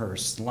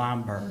 Elmhurst,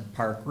 Lombard,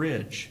 Park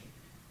Ridge.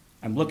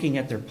 I'm looking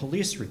at their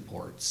police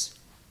reports,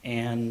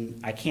 and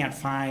I can't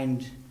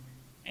find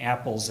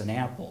apples and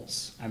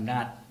apples.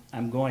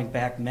 I'm going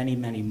back many,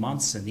 many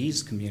months in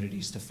these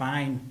communities to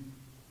find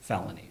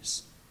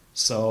felonies.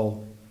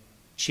 So,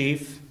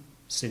 Chief,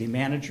 City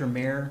Manager,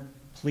 Mayor,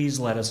 please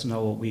let us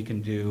know what we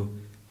can do.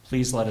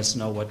 Please let us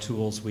know what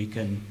tools we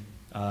can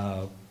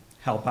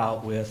help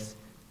out with,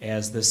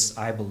 as this,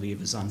 I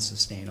believe, is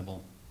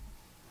unsustainable.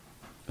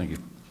 Thank you.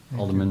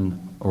 Alderwoman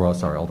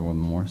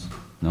Morris?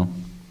 No?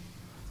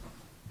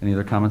 Any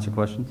other comments or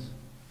questions?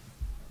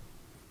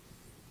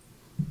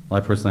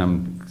 Well, I personally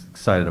am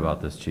excited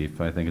about this, Chief.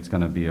 I think it's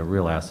going to be a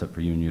real asset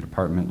for you and your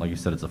department. Like you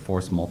said, it's a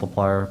force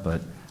multiplier,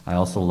 but I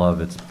also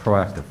love it's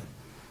proactive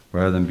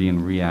rather than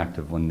being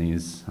reactive when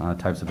these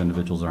types of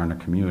individuals are in a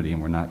community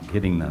and we're not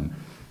getting them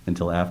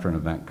until after an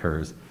event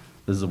occurs.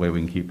 This is a way we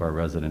can keep our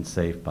residents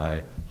safe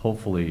by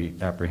hopefully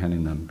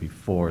apprehending them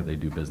before they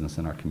do business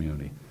in our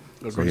community.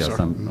 So yes,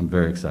 I'm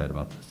very excited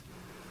about this.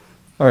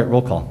 All right,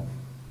 roll call.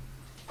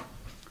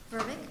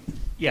 Burbick?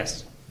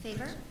 Yes.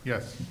 Favor?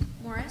 Yes.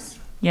 Morris?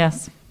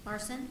 Yes.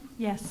 Larson?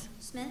 Yes.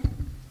 Smith?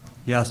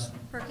 Yes.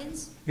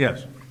 Perkins,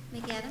 Yes.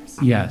 McAdams.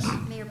 Yes.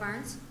 Mayor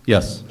Barnes,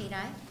 Yes. 8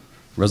 ayes.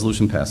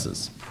 Resolution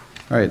passes.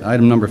 All right,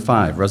 item number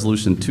 5,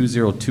 Resolution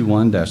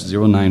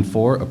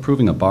 2021-094,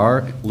 approving a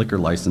bar liquor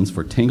license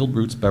for Tangled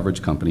Roots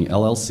Beverage Company,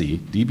 LLC,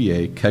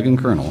 DBA Keg and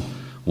Kernel,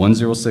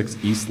 106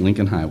 East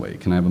Lincoln Highway.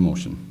 Can I have a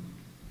motion?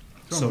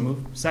 So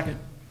move. Second.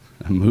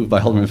 Moved by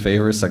Alderman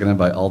Favor, seconded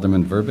by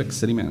Alderman Verbeek.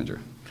 City Manager.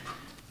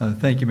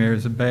 Thank you, Mayor.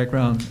 As some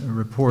background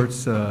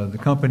reports, the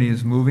company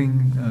is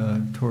moving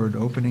toward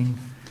opening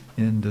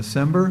in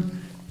December,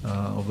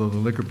 although the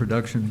liquor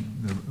production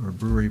or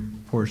brewery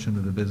portion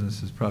of the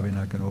business is probably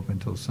not going to open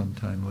until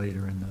sometime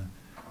later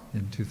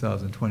in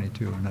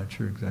 2022. I'm not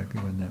sure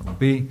exactly when that will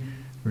be.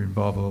 We're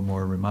involved a little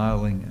more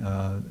remodeling.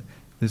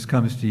 This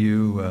comes to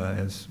you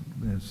as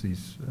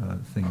these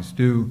things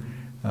do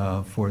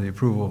for the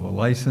approval of a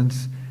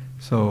license.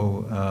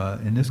 So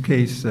in this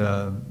case,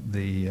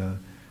 the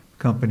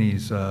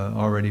company's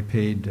already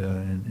paid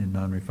in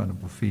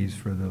non-refundable fees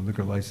for the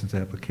liquor license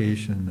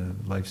application,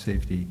 the life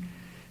safety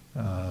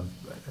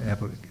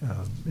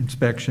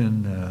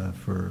inspection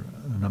for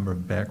a number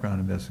of background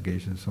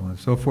investigations, so on and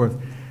so forth.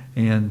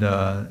 And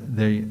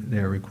they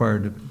are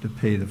required to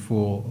pay the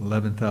full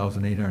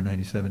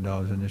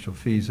 $11,897 initial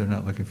fees. They're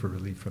not looking for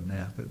relief from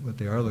that, but what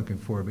they are looking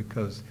for,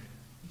 because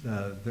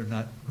they're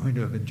not going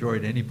to have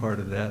enjoyed any part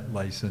of that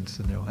license,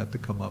 and they'll have to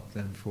come up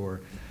then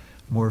for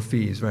more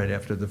fees right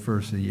after the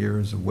first of the year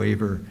as a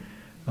waiver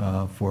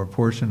for a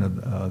portion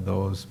of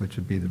those, which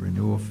would be the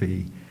renewal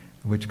fee,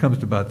 which comes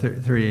to about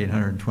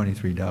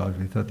 $3,823.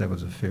 We thought that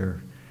was a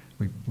fair,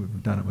 we've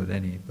done it with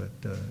any, but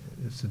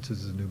since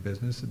this is a new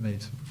business, it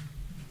made some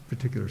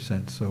particular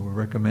sense. So we're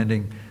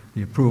recommending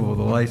the approval of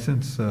the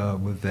license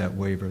with that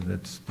waiver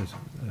that's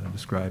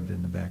described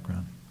in the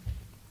background.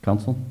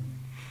 Council?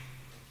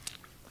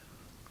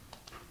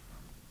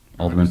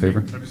 Alderman Favor?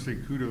 I just say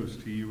kudos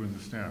to you and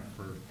the staff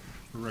for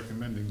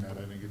recommending that.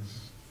 I think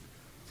it's,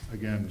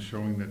 again,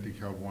 showing that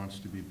DeKalb wants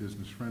to be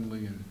business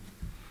friendly, and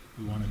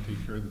we want to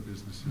take care of the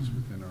businesses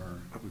within our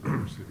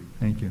city.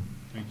 Thank you.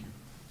 Thank you.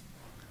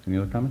 Any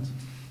other comments?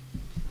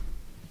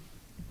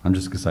 I'm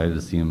just excited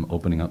to see him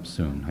opening up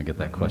soon. I get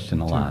that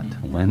question a lot.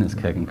 When is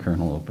Keg and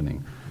Kernel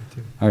opening?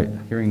 All right,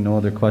 hearing no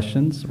other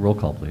questions, roll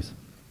call, please.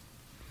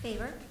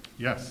 Favor,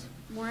 Yes.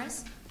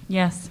 Morris,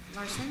 Yes.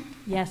 Larson,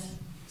 Yes.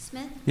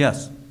 Smith,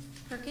 Yes.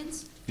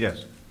 Perkins,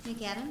 Yes.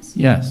 McAdams.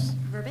 Yes.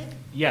 Verbic,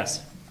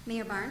 Yes.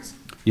 Mayor Barnes,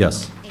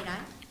 Yes. 8 ayes.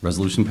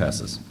 Resolution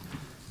passes.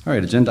 All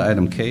right, agenda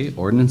item K,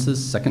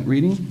 ordinances, second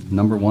reading.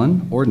 Number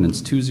 1,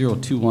 ordinance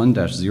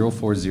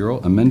 2021-040,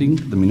 amending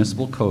the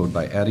municipal code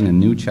by adding a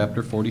new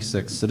Chapter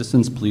 46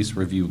 Citizens Police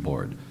Review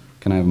Board.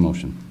 Can I have a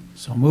motion?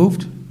 So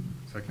moved?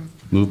 Second?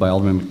 Moved by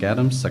Alderman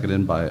McAdams,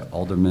 seconded by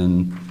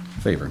Alderman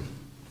Favor.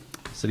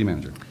 City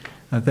Manager.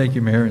 Thank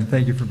you, Mayor, and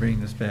thank you for bringing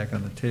this back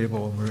on the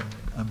table.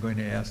 I'm going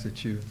to ask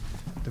that you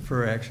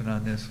defer action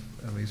on this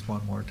at least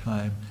one more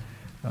time.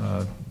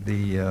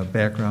 The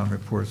background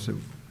reports that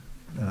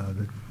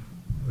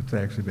what's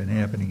actually been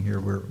happening here.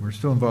 We're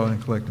still involved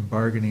in collective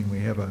bargaining. We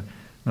have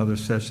another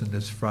session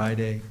this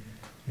Friday,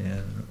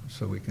 and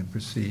so we can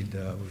proceed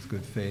with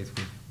good faith.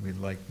 We'd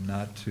like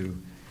not to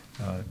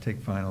take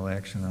final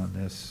action on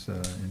this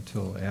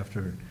until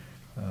after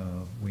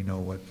we know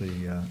what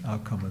the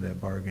outcome of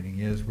that bargaining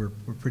is. We're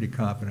pretty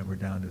confident. We're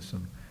down to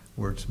some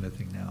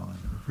wordsmithing now, and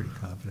we're pretty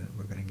confident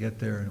we're going to get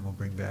there, and we'll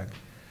bring back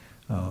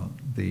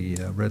the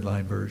red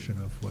line version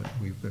of what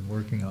we've been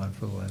working on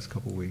for the last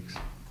couple weeks.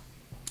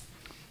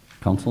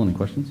 Council, any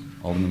questions?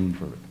 Alderman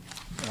Verbeek.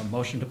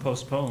 Motion to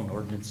postpone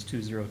ordinance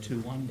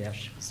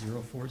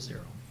 2021-040.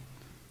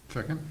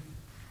 Second?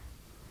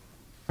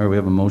 All right, we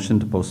have a motion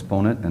to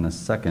postpone it and a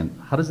second.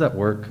 How does that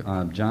work?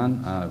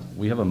 John,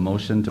 we have a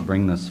motion to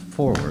bring this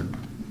forward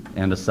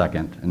and a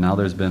second, and now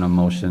there's been a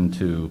motion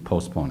to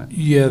postpone it.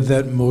 Yeah,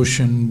 that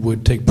motion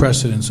would take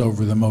precedence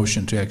over the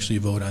motion to actually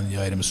vote on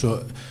the item.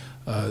 So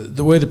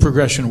the way the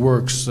progression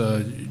works,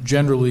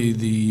 generally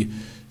the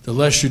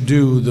less you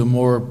do, the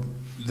more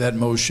that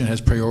motion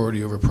has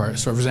priority over prior.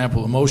 So for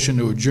example, a motion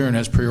to adjourn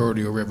has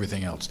priority over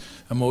everything else.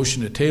 A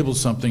motion to table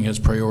something has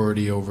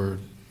priority over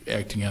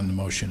acting on the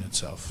motion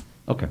itself.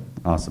 Okay,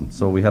 awesome.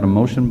 So we had a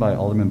motion by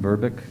Alderman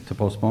Verbeek to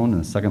postpone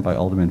and a second by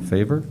Alderman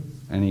Favor.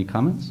 Any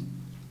comments?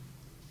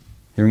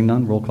 Hearing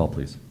none, roll call,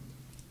 please.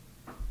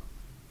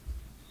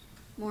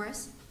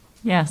 Morris,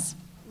 Yes.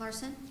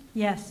 Larson,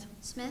 Yes.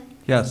 Smith,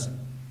 Yes.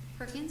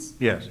 Perkins,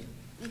 Yes.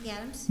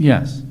 McAdams.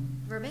 Yes.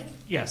 Verbic,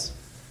 Yes.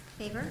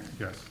 Favor,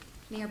 Yes.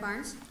 Mayor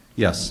Barnes,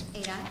 Yes.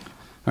 8 ayes.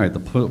 All right, the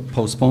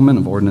postponement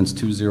of ordinance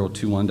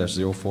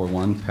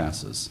 2021-041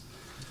 passes.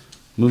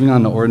 Moving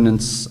on to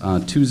ordinance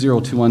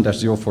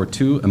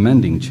 2021-042,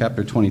 amending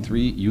Chapter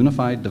 23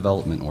 Unified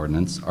Development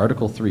Ordinance,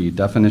 Article 3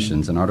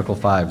 Definitions, and Article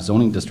 5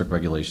 Zoning District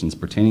Regulations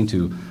pertaining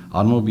to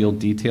automobile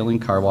detailing,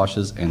 car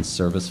washes, and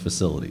service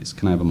facilities.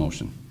 Can I have a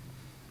motion?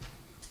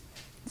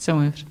 So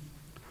moved.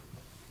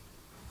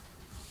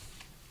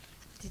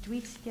 Did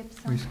we skip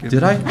something? We skipped.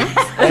 Did I?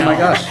 Oh my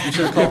gosh, you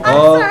should have called.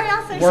 I'm sorry,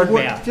 I'll say Word something.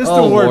 map. Just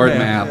Oh, the word word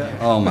map. map.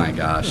 Oh my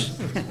gosh.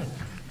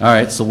 All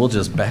right, so we'll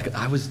just back,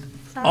 I was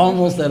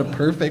Almost at a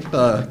perfect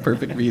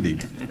reading.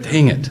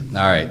 Dang it.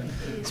 All right.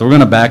 So we're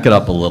going to back it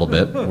up a little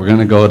bit. We're going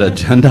to go to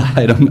agenda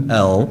item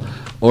L,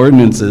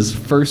 ordinances,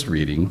 first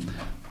reading.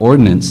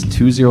 Ordinance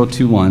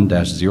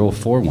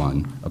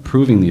 2021-041,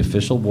 approving the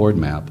official ward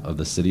map of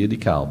the city of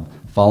DeKalb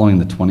following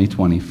the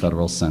 2020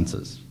 federal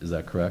census. Is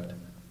that correct?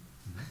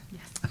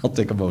 Yes. I'll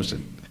take a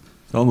motion.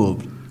 So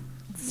moved.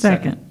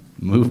 Second.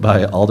 Moved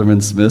by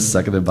Alderman Smith,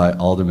 seconded by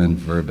Alderman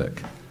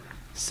Verbeek.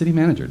 City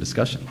manager,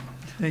 discussion.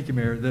 Thank you,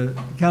 Mayor. The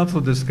council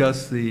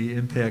discussed the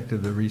impact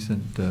of the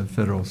recent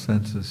federal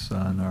census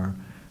on our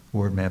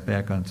ward map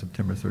back on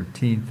September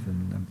 13th,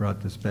 and I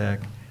brought this back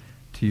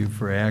to you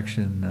for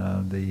action.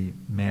 The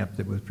map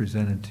that was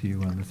presented to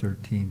you on the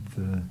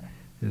 13th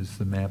is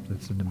the map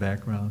that's in the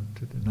background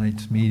to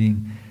tonight's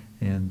meeting,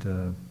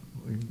 and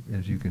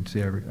as you can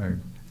see, I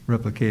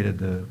replicated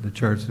the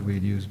charts that we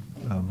had used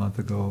a month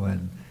ago,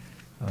 and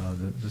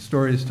the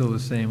story is still the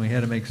same. We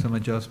had to make some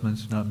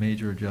adjustments, not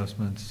major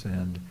adjustments,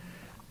 and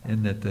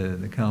in that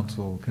the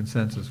council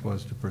consensus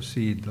was to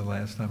proceed the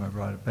last time I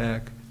brought it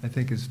back. I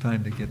think it's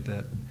time to get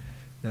that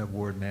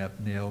ward map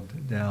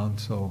nailed down,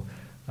 so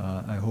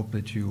I hope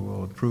that you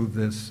will approve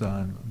this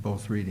on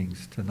both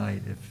readings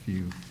tonight if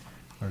you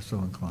are so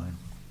inclined.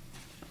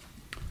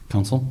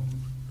 Council?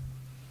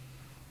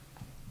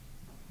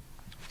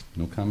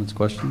 No comments,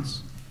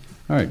 questions?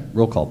 All right,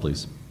 roll call,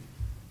 please.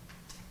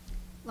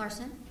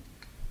 Larson?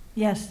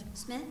 Yes.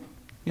 Smith?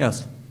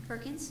 Yes.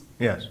 Perkins?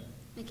 Yes.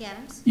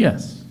 McAdams?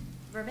 Yes.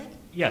 Verbic?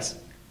 Yes.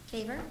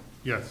 Favor?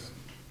 Yes.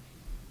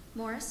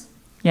 Morris?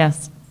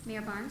 Yes.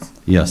 Mayor Barnes?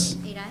 Yes.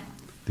 8 ayes.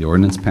 The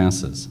ordinance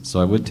passes.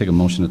 So I would take a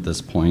motion at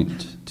this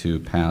point to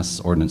pass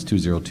ordinance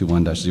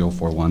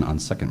 2021-041 on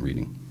second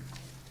reading.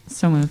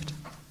 So moved.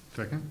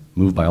 Second?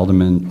 Moved by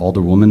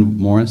Alderwoman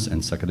Morris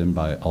and seconded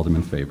by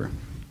Alderman Favor.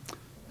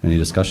 Any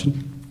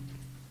discussion?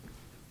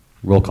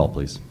 Roll call,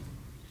 please.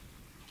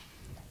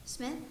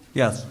 Smith?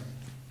 Yes.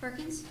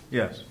 Perkins?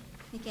 Yes.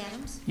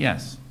 McAdams?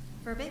 Yes.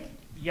 Verbic?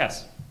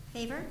 Yes.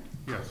 Favor?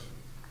 Yes.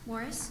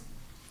 Morris?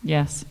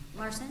 Yes.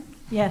 Larson?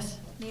 Yes.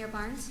 Mayor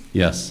Barnes?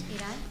 Yes.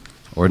 8 ayes.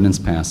 Ordinance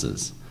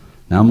passes.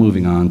 Now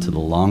moving on to the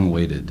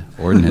long-awaited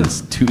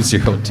ordinance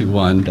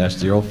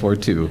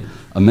 2021-042,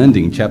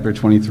 amending Chapter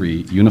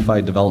 23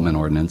 Unified Development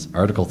Ordinance,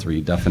 Article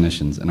 3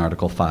 Definitions, and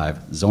Article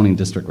 5 Zoning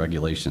District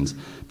Regulations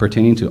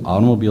pertaining to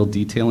automobile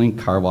detailing,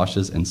 car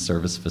washes, and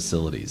service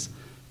facilities.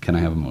 Can I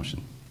have a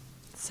motion?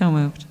 So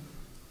moved.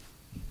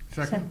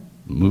 Second?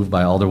 Moved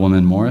by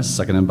Alderwoman Morris,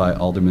 seconded by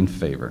Alderman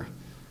Favor.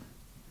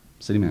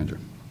 City manager.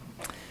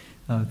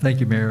 Thank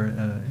you, Mayor.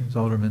 As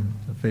Alderman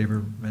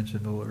Favor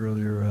mentioned a little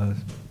earlier,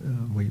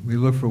 we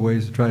look for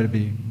ways to try to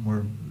be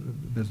more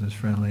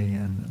business-friendly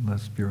and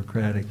less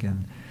bureaucratic,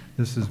 and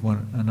this is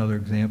another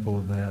example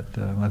of that.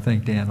 I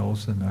thank Dan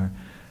Olson,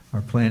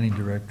 our planning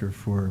director,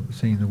 for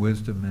seeing the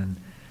wisdom and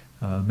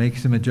make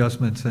some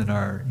adjustments in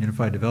our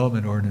Unified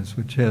Development Ordinance,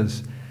 which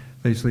has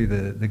basically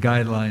the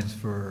guidelines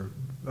for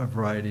a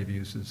variety of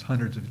uses,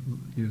 hundreds of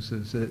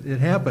uses.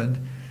 It happened,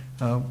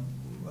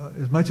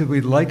 as much as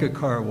we'd like a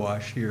car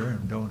wash here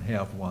and don't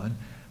have one,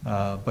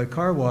 but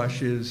car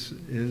wash is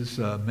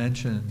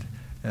mentioned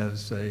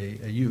as a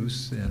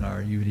use in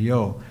our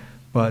UDO,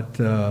 but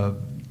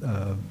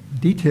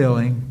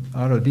detailing,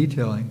 auto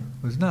detailing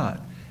was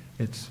not.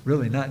 It's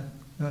really not.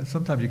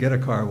 Sometimes you get a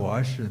car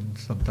wash and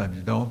sometimes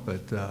you don't,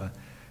 but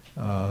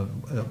a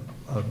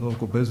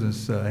local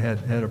business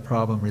had a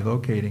problem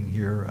relocating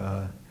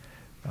here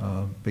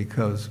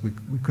because we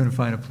couldn't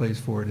find a place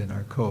for it in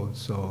our code.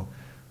 So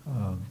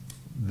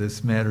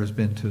this matter has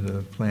been to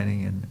the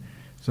Planning and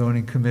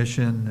Zoning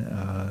Commission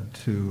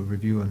to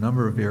review a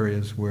number of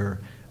areas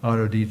where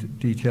auto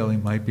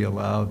detailing might be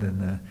allowed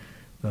in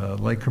the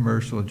light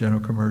commercial,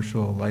 general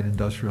commercial, light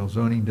industrial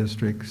zoning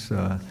districts,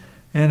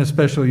 and a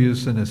special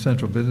use in a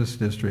central business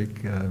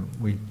district.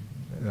 We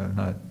are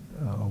not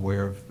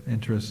aware of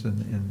interest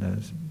in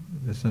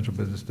the central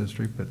business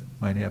district, but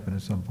might happen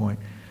at some point.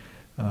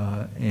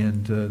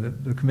 And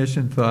the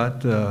commission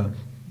thought,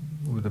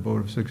 with a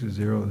vote of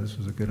 6-0, this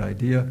was a good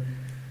idea.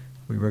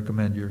 We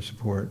recommend your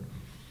support.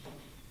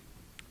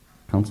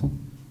 Council?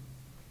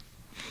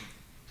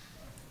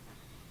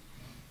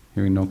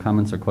 Hearing no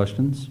comments or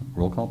questions,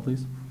 roll call,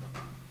 please.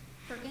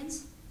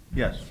 Perkins?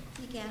 Yes.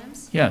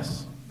 McAdams?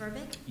 Yes.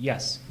 Verbic?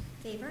 Yes.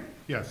 Favor?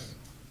 Yes.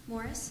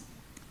 Morris?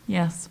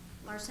 Yes.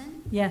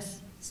 Larson?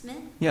 Yes.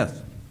 Smith?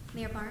 Yes.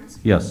 Mayor Barnes?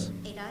 Yes.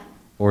 8 ayes.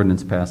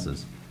 Ordinance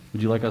passes.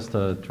 Would you like us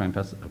to try and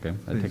pass it? Okay.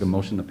 I take Please. a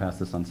motion to pass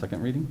this on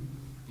second reading.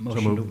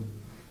 Motion to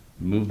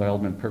Moved by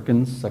Alderman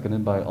Perkins,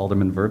 seconded by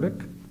Alderman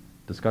Verbic.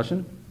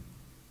 Discussion?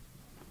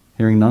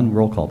 Hearing none,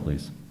 roll call,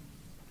 please.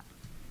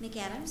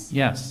 McAdams?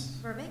 Yes.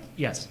 Verbic?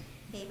 Yes.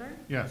 Favor?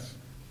 Yes.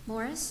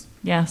 Morris?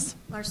 Yes.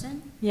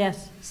 Larson?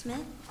 Yes.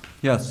 Smith?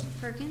 Yes.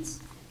 Perkins?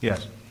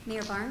 Yes.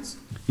 Mayor Barnes?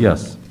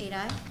 Yes. 8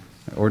 ayes.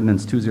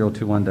 Ordinance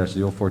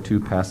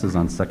 2021-042 passes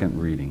on second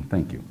reading.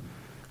 Thank you.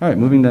 All right,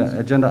 moving to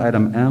agenda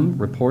item M,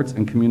 reports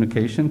and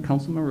communication.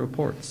 Councilman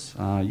reports.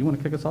 You want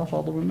to kick us off,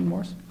 Alderwoman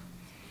Morris?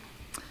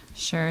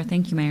 Sure,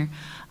 thank you, Mayor.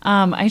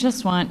 I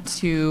just want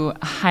to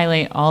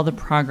highlight all the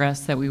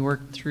progress that we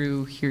worked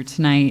through here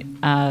tonight,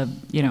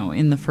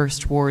 in the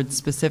first ward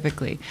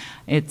specifically.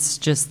 It's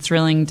just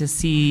thrilling to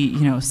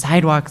see,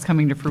 sidewalks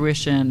coming to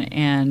fruition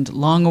and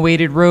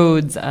long-awaited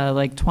roads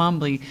like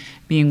Twombly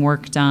being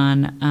worked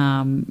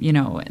on,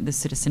 the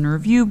Citizen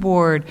Review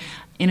Board,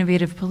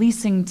 innovative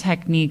policing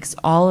techniques,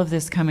 all of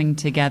this coming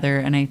together,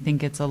 and I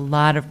think it's a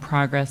lot of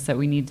progress that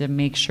we need to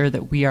make sure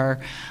that we are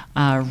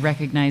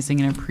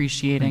recognizing and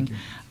appreciating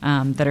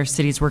that our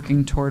city's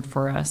working toward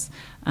for us.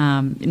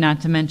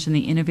 Not to mention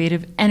the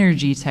innovative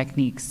energy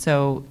techniques.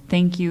 So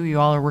thank you.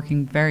 You all are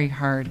working very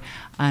hard,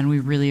 and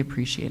we really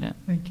appreciate it.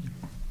 Thank you.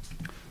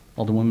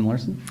 Alderwoman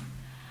Larson?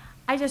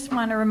 I just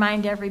want to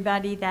remind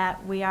everybody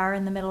that we are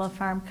in the middle of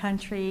farm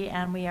country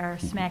and we are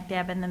smack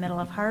dab in the middle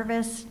of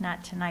harvest,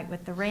 not tonight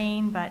with the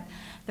rain, but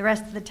the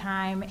rest of the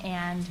time.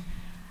 And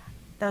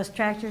those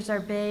tractors are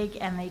big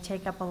and they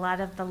take up a lot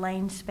of the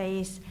lane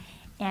space.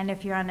 And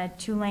if you're on a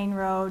 2-lane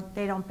road,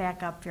 they don't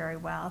back up very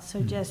well.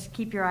 So just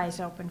keep your eyes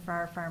open for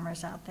our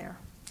farmers out there.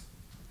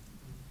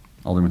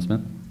 Alderman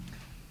Smith?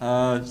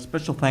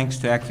 Special thanks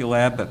to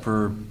Acculab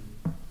for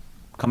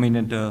coming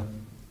into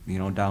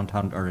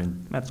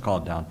downtown, let's call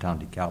it downtown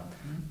DeKalb.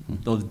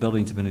 Those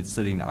buildings have been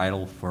sitting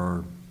idle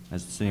for,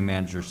 as the city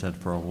manager said,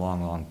 for a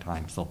long, long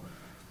time. So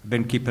I've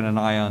been keeping an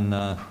eye on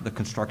the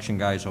construction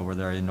guys over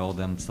there. I know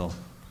them, so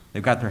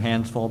they've got their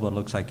hands full, but it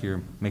looks like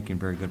you're making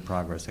very good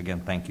progress. Again,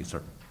 thank you,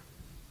 sir.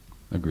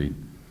 Agreed.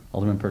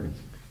 Alderman Perkins?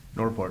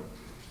 No report.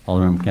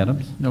 Alderman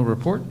McAdams? No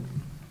report?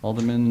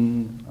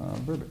 Alderman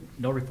Burbick?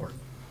 No report.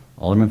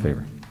 Alderman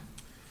Favor?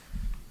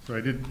 So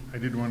I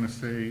did want to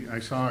say, I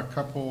saw a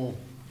couple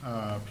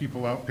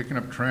people out picking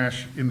up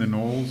trash in the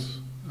Knolls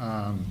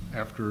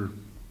after,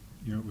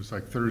 it was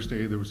like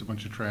Thursday, there was a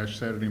bunch of trash.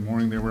 Saturday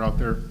morning, they were out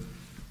there.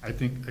 I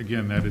think,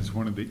 again, that is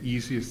one of the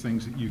easiest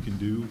things that you can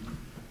do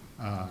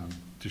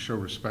to show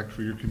respect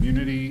for your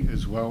community,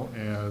 as well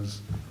as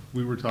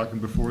we were talking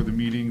before the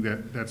meeting,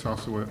 that's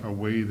also a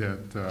way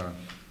that,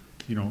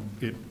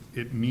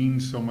 it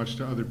means so much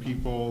to other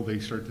people. They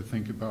start to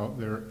think about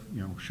their,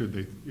 should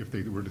they, if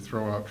they were to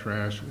throw out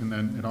trash, and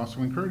then it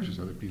also encourages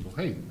other people,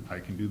 hey, I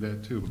can do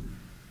that too.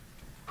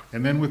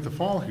 And then with the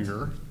fall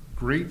here,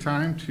 great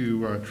time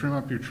to trim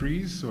up your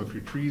trees. So if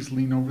your trees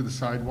lean over the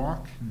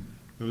sidewalk,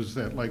 those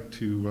that like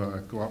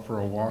to go out for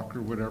a walk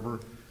or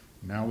whatever,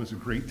 now is a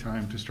great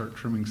time to start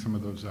trimming some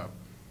of those up.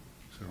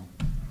 So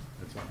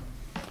that's all.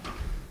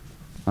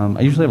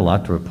 I usually have a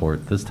lot to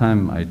report. This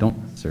time I don't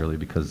necessarily,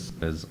 because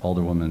as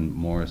Alderwoman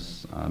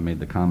Morris made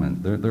the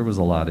comment, there was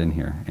a lot in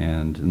here.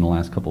 And in the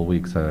last couple of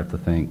weeks, I have to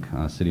thank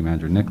City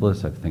Manager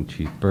Nicholas, I have to thank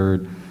Chief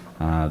Byrd.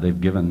 They've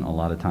given a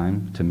lot of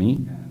time to me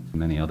and to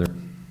many others.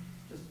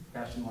 Just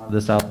hashing a lot of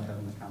this out,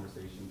 having the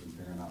conversations and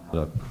figuring out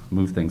how to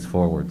move things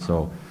forward.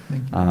 So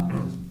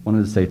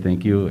wanted to say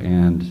thank you,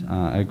 and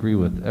I agree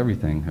with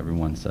everything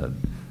everyone said.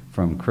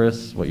 From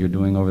Chris, what you're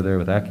doing over there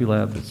with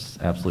Acculab, it's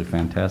absolutely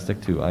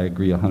fantastic too. I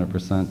agree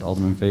 100%,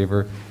 Alderman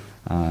Favor.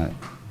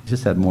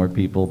 Just had more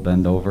people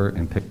bend over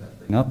and pick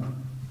that thing up.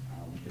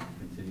 We can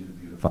continue to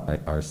beautify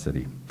our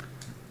city.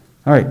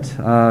 All right,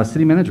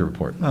 City Manager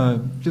report.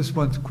 Just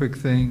one quick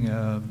thing.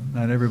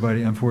 Not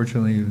everybody,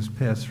 unfortunately, who's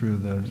passed through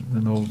the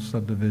Knolls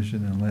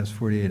subdivision in the last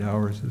 48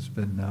 hours has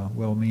been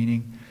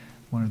well-meaning.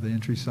 One of the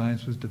entry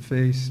signs was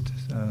defaced.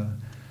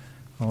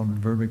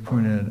 Alderman Verbeek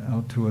pointed it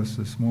out to us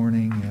this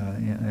morning.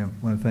 I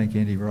want to thank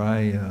Andy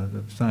Rye.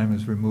 The sign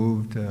was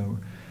removed.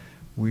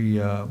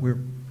 We're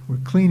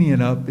cleaning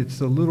it up. It's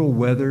a little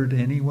weathered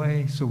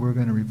anyway, so we're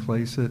going to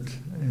replace it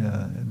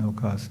at no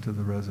cost to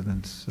the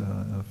residents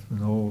of the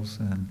Knolls,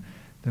 and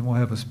then we'll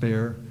have a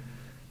spare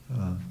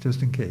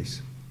just in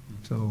case.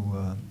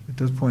 So it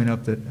does point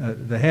up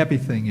that the happy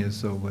thing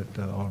is, though, what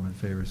Alderman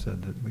Favor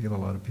said, that we have a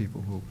lot of people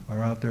who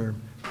are out there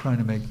trying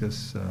to make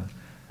this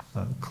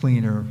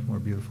cleaner, more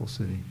beautiful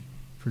city.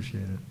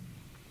 Appreciate it.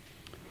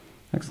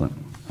 Excellent.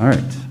 All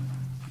right.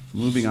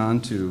 Moving on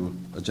to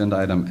agenda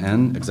item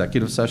N,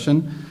 executive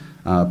session.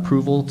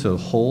 Approval to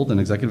hold an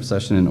executive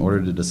session in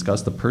order to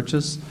discuss the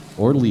purchase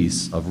or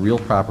lease of real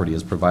property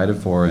as provided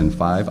for in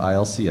 5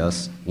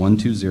 ILCS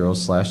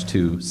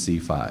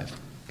 120/2C5.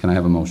 Can I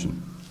have a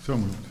motion? So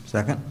moved.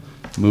 Second.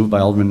 Moved by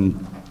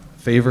Alderman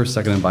Favor,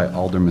 seconded by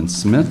Alderman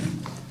Smith.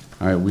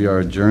 All right, we are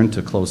adjourned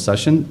to closed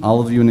session. All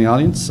of you in the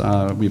audience,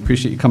 we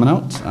appreciate you coming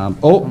out.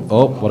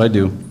 What'd I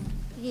do?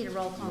 You need a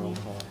roll call.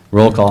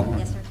 Roll call.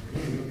 Yes,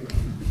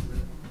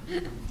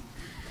 sir.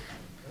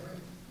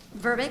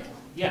 Verbick?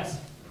 Yes.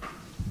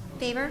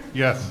 Favor?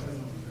 Yes.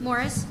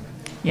 Morris?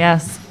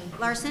 Yes.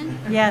 Larson?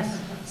 Yes.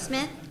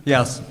 Smith?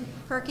 Yes.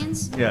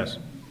 Perkins? Yes.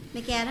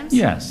 McAdams?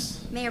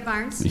 Yes. Mayor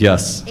Barnes?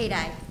 Yes.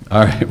 8-0.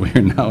 All right, we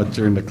are now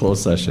adjourned to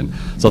closed session.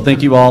 So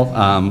thank you all.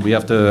 We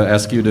have to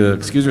ask you to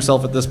excuse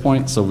yourself at this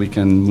point so we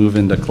can move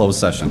into closed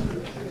session.